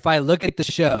if I look at the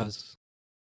shows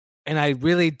and I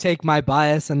really take my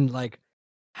bias and like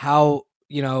how,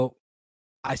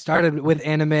 I started with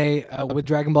anime with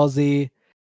Dragon Ball Z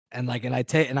and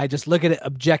I just look at it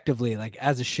objectively, like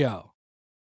as a show.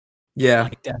 Yeah,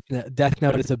 Like Death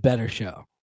Note is a better show.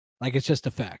 Like it's just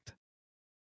a fact.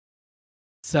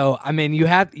 So I mean, you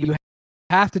have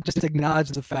to just acknowledge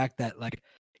the fact that like,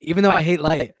 even though I hate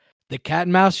Light, the cat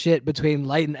and mouse shit between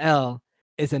Light and L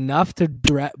is enough to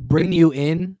bring you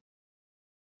in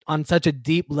on such a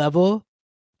deep level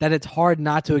that it's hard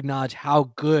not to acknowledge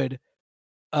how good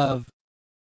of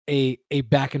a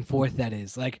back and forth that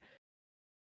is. Like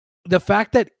the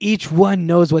fact that each one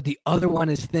knows what the other one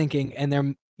is thinking, and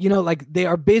they're like they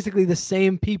are basically the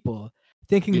same people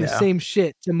thinking the Yeah. same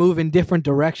shit to move in different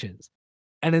directions.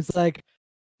 And it's like,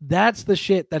 that's the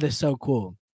shit that is so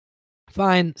cool.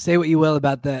 Fine, say what you will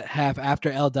about the half after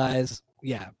L dies.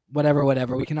 Yeah, whatever.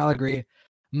 We can all agree.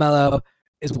 Mello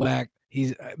is whack.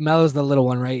 Mello's the little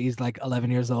one, right? He's like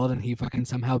 11 years old and he fucking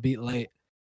somehow beat Light.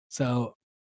 So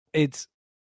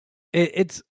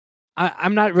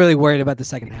I'm not really worried about the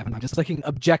second half. I'm just looking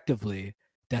objectively.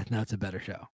 Death Note's a better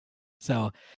show.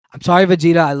 So I'm sorry,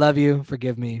 Vegeta. I love you.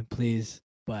 Forgive me, please,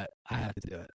 but I have to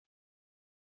do it.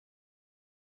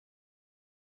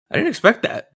 I didn't expect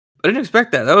that.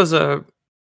 That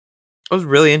was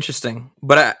really interesting.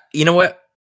 But you know what?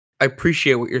 I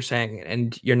appreciate what you're saying,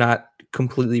 and you're not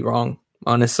completely wrong,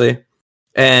 honestly.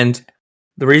 And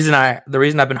the reason I've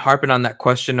been harping on that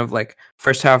question of like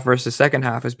first half versus second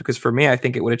half is because for me, I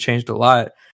think it would have changed a lot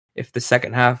if the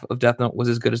second half of Death Note was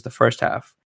as good as the first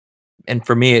half. And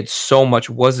for me, it so much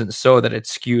wasn't so that it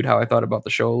skewed how I thought about the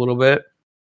show a little bit.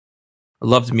 I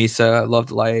loved Misa. I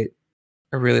loved Light.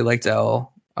 I really liked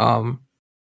L.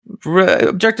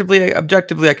 Objectively,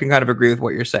 I can kind of agree with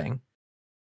what you're saying.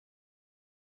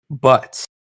 But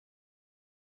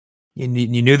you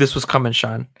knew this was coming,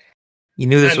 Sean. You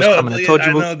knew this was coming. I told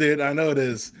you. I know, dude. I know it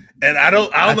is, and I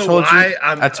don't know why.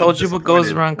 I told you what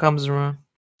goes around comes around.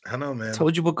 I know, man. I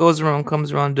told you what goes around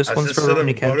comes around. This one's for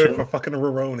Rurouni Kenshin. For fucking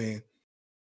Rurouni.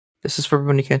 This is for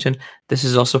Rurouni Kenshin. This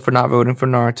is also for not voting for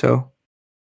Naruto. All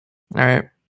right.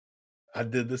 I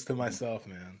did this to myself,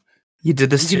 man. You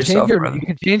did this to yourself, brother. You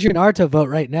can change your Naruto vote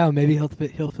right now. Maybe he'll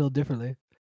feel differently.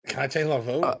 Can I change my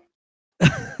vote?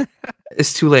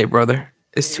 It's too late, brother.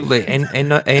 It's too late. Ain't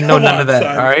none of that.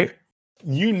 Son. All right.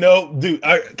 You know, dude.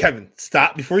 Kevin,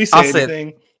 stop before you say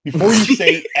anything. Before you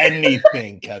say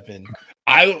anything, Kevin.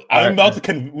 I'm about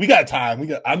to. We got time.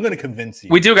 I'm going to convince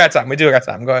you. We do got time. Go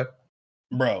ahead,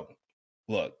 bro.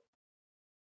 Look,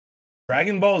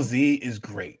 Dragon Ball Z is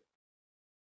great.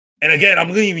 And again, I'm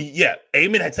going to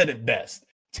Eamon had said it best.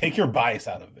 Take your bias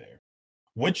out of there.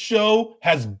 Which show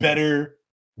has better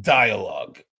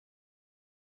dialogue?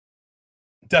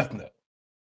 Death Note.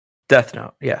 Death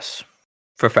Note, yes.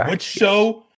 For fact. Which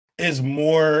show is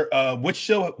more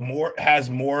has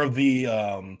more of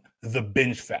the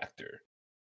binge factor?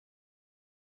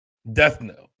 Death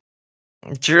Note.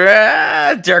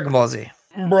 Dragon Ball Z.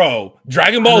 Bro,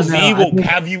 Dragon Ball Z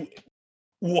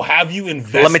will have you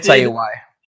invested. Let me tell you why.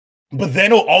 But then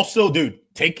it'll also, dude,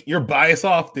 take your bias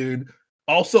off, dude.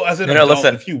 Also, as an adult,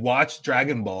 if you watch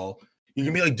Dragon Ball, you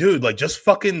can be like, dude, like, just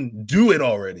fucking do it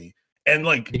already. And,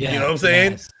 like, you know what I'm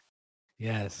saying?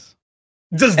 Yes.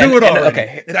 Just do it already.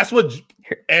 Okay. And that's what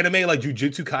anime like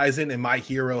Jujutsu Kaisen and My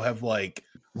Hero have, like,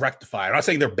 rectified. I'm not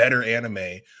saying they're better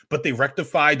anime, but they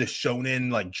rectified the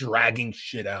shonen, like, dragging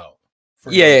shit out.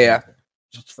 Yeah.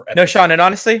 Just for no, Sean, and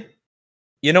honestly,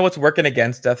 you know what's working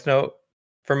against Death Note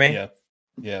for me?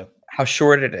 Yeah. How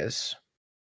short it is.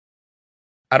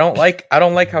 I don't like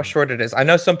how short it is. I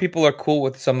know some people are cool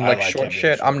with some like short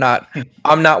shit. Short.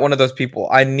 I'm not one of those people.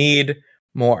 I need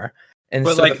more. And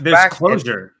but so like there's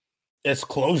closure. It's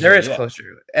closure. There is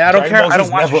closure. And I don't care. I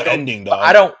don't watch ending, dog.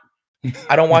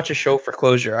 I don't watch a show for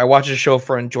closure. I watch a show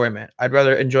for enjoyment. I'd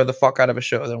rather enjoy the fuck out of a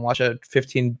show than watch a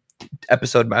 15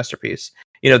 episode masterpiece.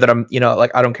 That I'm,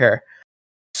 like I don't care.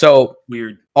 So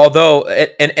weird. Although,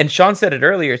 and Sean said it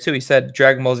earlier too. He said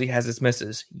Dragon Ball Z has its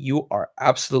misses. You are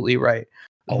absolutely right.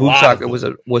 Boob Saga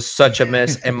was such a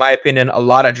miss. In my opinion, a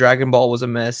lot of Dragon Ball was a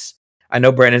miss. I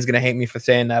know Brandon's gonna hate me for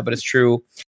saying that, but it's true.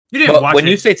 You didn't watch when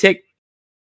it. You say take,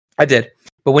 I did.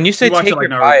 But when you say take your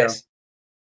bias,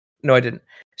 no, I didn't.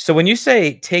 So when you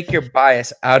say take your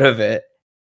bias out of it,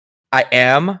 I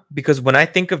am, because when I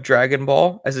think of Dragon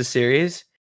Ball as a series,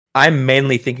 I'm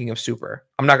mainly thinking of Super.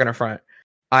 I'm not gonna front.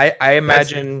 I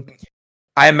imagine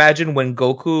when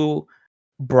Goku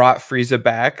brought Frieza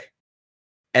back,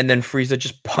 and then Frieza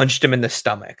just punched him in the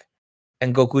stomach,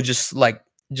 and Goku just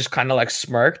kind of like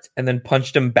smirked, and then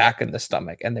punched him back in the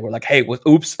stomach, and they were like, "Hey,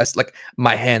 oops, that's like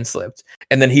my hand slipped,"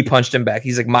 and then he punched him back.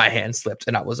 He's like, "My hand slipped,"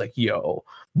 and I was like, "Yo,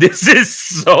 this is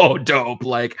so dope!"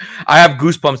 Like, I have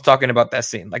goosebumps talking about that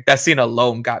scene. Like, that scene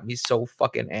alone got me so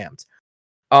fucking amped.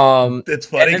 It's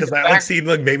funny because that like scene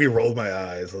like made me roll my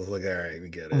eyes. I was like, all right, we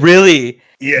get it. Really?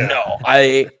 Yeah. No,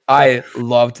 I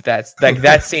loved that. Like,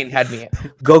 that scene had me.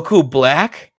 Goku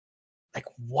Black? Like,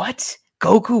 what?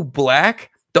 Goku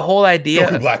Black? The whole idea.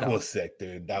 Goku Black was sick,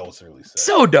 dude. That was really sick.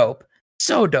 So dope.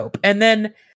 And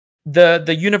then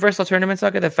the Universal Tournament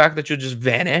Saga, the fact that you'll just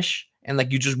vanish and like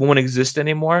you just won't exist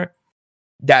anymore.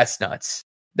 That's nuts.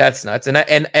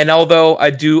 And although I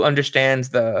do understand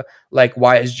the like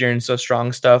why is Jiren so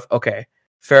strong stuff, okay,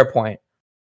 fair point.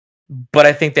 But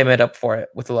I think they made up for it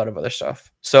with a lot of other stuff.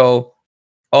 So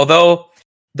although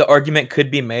the argument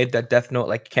could be made that Death Note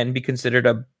like can be considered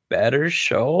a better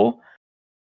show,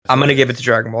 I'm gonna give it to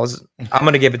Dragon Ball Z. I'm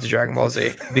gonna give it to Dragon Ball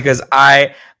Z because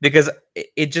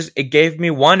it gave me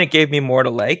more to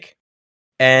like,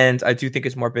 and I do think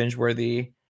it's more binge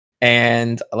worthy,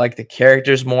 and I like the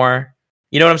characters more.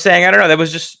 You know what I'm saying? I don't know. It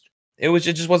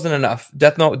just wasn't enough.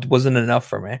 Death Note wasn't enough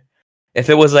for me. If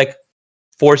it was like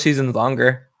 4 seasons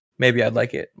longer, maybe I'd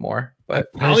like it more. But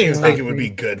I don't even think it Personally, would be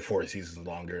good 4 seasons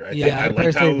longer. I Yeah, I liked how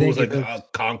personally it was think like it a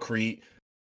concrete,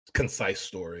 concise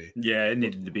story. Yeah, it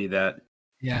needed to be that.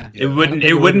 Yeah. It Yeah. wouldn't. think It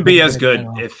it wouldn't would've be been as good good at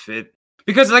all. if it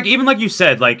because even like you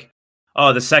said, like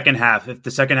the second half. If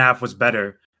the second half was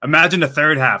better, imagine a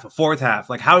third half, a fourth half.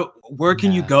 Like where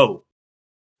can you Yeah. go?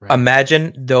 Right.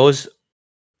 imagine those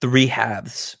 3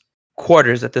 halves,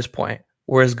 quarters at this point,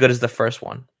 were as good as the first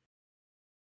one.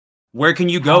 Where can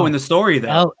you go in the story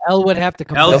though? L would have to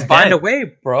come L's They'll back. fine. find a way,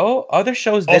 bro. Other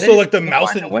shows did Also, it. like the They'll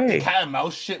mouse find and a way. the cat and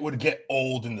mouse shit would get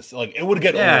old in this. Like it would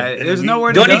get Yeah, old. and there's we-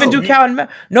 nowhere to Don't go. even do we- cat and mouse.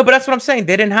 No, but that's what I'm saying.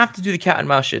 They didn't have to do the cat and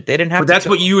mouse shit. They didn't have But to. that's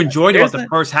what you enjoyed about the There's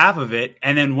first half of it,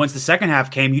 and then once the second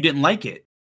half came, you didn't like it.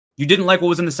 You didn't like what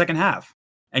was in the second half,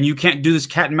 and you can't do this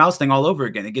cat and mouse thing all over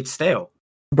again. It gets stale.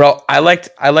 Bro, I liked.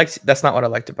 That's not what I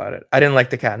liked about it. I didn't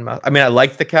like the cat and mouse. I mean, I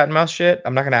liked the cat and mouse shit.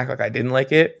 I'm not gonna act like I didn't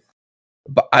like it,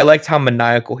 but I liked how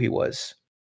maniacal he was,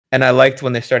 and I liked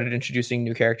when they started introducing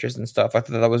new characters and stuff. I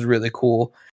thought that was really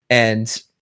cool and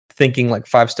thinking like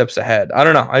 5 steps ahead. I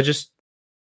don't know. I just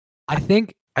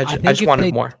think wanted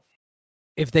if more.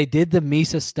 if they did the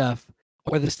Misa stuff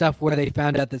or the stuff where they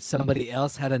found out that somebody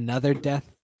else had another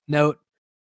Death Note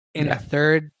in Yeah. a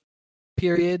third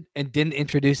period and didn't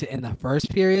introduce it in the first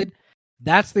period,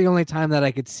 that's the only time that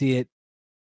I could see it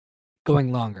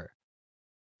going longer.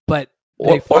 But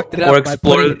they fucked it up by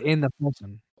putting it in the first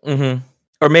one. Mm-hmm.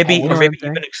 Or maybe, Oh, or what maybe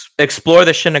I'm even explore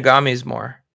the Shinagamis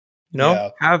more. You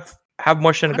know, Yeah. have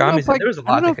more I don't know Shinagamis. if I, There was a I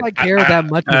lot. don't know that if I could- care that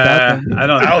much about them. I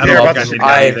don't. I don't I care don't about like the that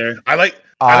I- either. I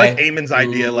like Eamon's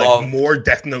idea, like loved- more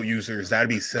Death Note users. That'd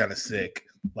be kind of sick.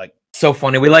 Like So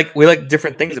funny. We like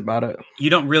different things about it. You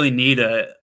don't really need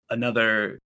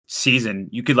another season.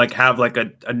 You could like have like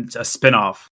a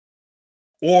spin-off.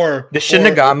 or The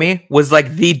Shinigami was like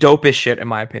the dopest shit in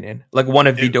my opinion. Like one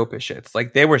of the dopest shits.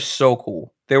 Like they were so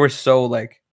cool. They were so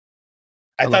like.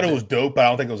 I I thought loved it it. was dope, but I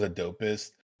don't think it was the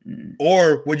dopest. Mm.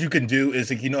 Or what you can do is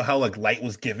like, you know how like Light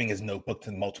was giving his notebook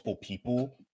to multiple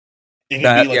people. It could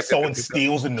That- be like yep, someone yep, yep.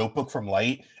 steals a notebook from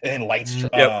Light, and then Light's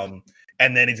Yep.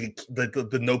 and then it's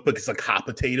the notebook is like hot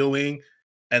potatoing,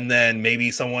 and then maybe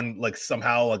someone like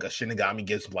somehow like a Shinigami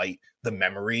gives Light the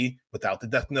memory without the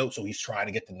Death Note, so he's trying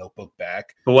to get the notebook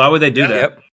back. But why would they do Yeah. that?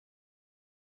 Yep.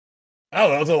 I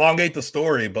don't know, to elongate the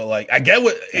story, but like I get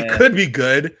what it Yeah. could be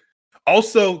good.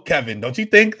 Also, Kevin, don't you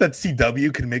think that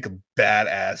CW can make a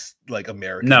badass like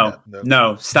American? No, Death Note?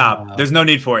 no, stop. No. There's no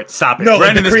need for it. Stop it. No, We're like,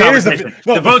 ending the this creators, conversation. of,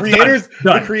 no, the vote's done. creators,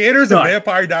 Done. the creators Done. of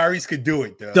Vampire Diaries could do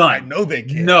it. Duh. Done. I know they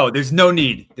can. No, there's no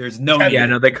need. There's no Kevin. need. Yeah,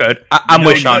 no, they could. I'm No,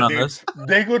 with you Sean could, on dude. this.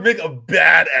 They could make a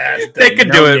badass. They Death could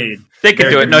Note. do No it. need. They could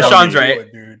do it. No, There's Sean's They right.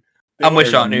 would, dude. They I'm with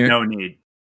would. Sean here. No need.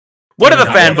 What are the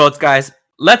No. fan votes, guys?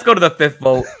 Let's go to the 5th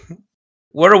vote.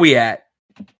 What are we at?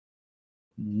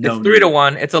 No It's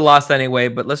 3-1. need. It's a loss anyway.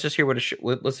 But let's just hear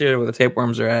let's hear where the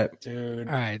tapeworms are at. Dude.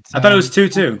 All right. I thought it was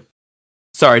 2-2.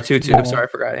 Sorry, 2-2. Yeah. Sorry, I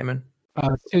forgot, Eamon.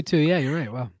 2-2. Yeah, you're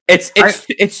right. Wow. It's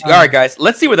all right, guys.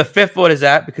 Let's see where the 5th vote is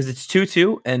at because it's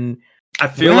 2-2 and I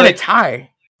we're feel at a like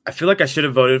tie. I feel like I should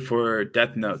have voted for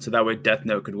Death Note so that way Death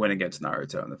Note could win against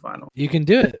Naruto in the final. You can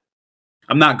do it.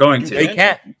 I'm not going You to. You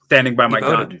can't. Standing by my You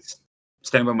voted. guns.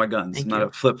 Standing by my guns. Thank I'm not you.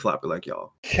 a flip flopper like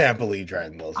y'all. Can't believe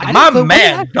Dragon Ball Z. I My didn't- but when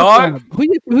man, did I dog.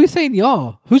 flip-flop? Who's saying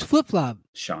y'all? Who's flip flop?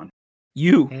 Sean.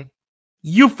 You. Hmm?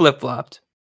 You flip flopped.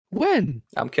 When?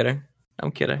 I'm kidding.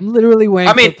 I'm kidding. I'm literally wearing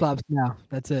I mean- flip flops now.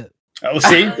 That's it. Oh,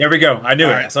 see? There we go. I knew it.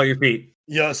 Alright. I saw your feet.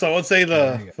 Yo, so let's say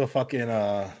There you the fucking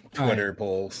Twitter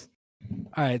polls.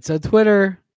 All right. So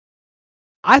Twitter,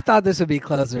 I thought this would be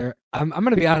closer. I'm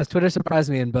going to be honest. Twitter surprised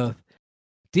me in both.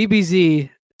 DBZ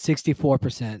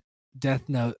 64%, Death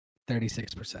Note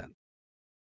 36%.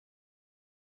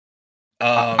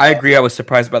 I agree. I was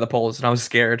surprised by the polls and I was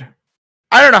scared.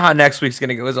 I don't know how next week's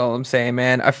gonna go. Is all I'm saying,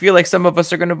 man. I feel like some of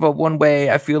us are gonna vote one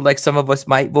way. I feel like some of us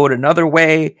might vote another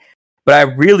way. But I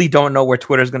really don't know where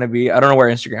Twitter's gonna be. I don't know where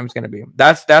Instagram's gonna be.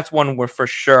 That's one where for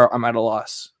sure I'm at a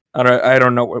loss. I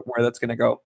don't know where that's gonna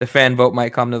go. The fan vote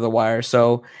might come to the wire.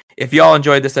 So if y'all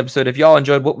enjoyed this episode, if y'all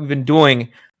enjoyed what we've been doing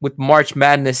with March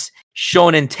Madness,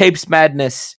 Shonen Tapes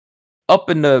Madness, up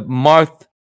in the month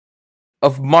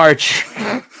of March.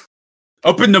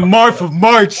 Up in the month of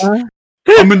March. Huh?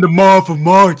 I'm in the month of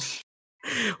March.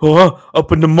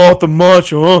 Up in the month of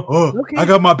March. Oh, Okay. I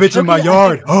got my bitch in my Okay,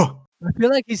 yard. Oh. I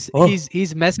feel like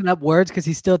he's messing up words because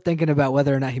he's still thinking about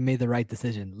whether or not he made the right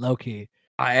decision. Low key.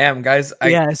 I am, guys.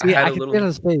 Yeah, see, had I a can little- see it on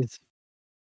his face.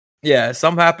 Yeah,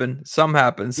 some happen. Some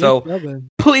happen. He's So struggling.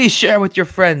 please share with your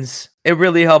friends. It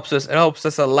really helps us. It helps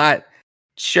us a lot.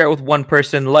 Share with one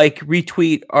person, like,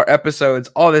 retweet our episodes.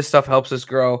 All this stuff helps us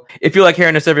grow. If you like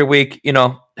hearing us every week,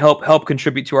 help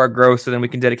contribute to our growth, so then we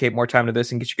can dedicate more time to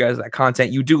this and get you guys that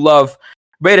content you do love.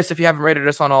 Rate us if you haven't rated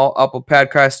us on all Apple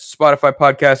Podcasts, Spotify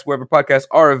Podcasts, wherever podcasts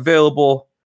are available.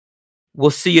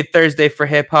 We'll see you Thursday for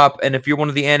hip hop, and if you're one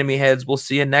of the anime heads, we'll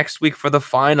see you next week for the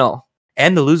final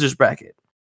and the losers bracket.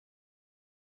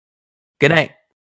 Good night.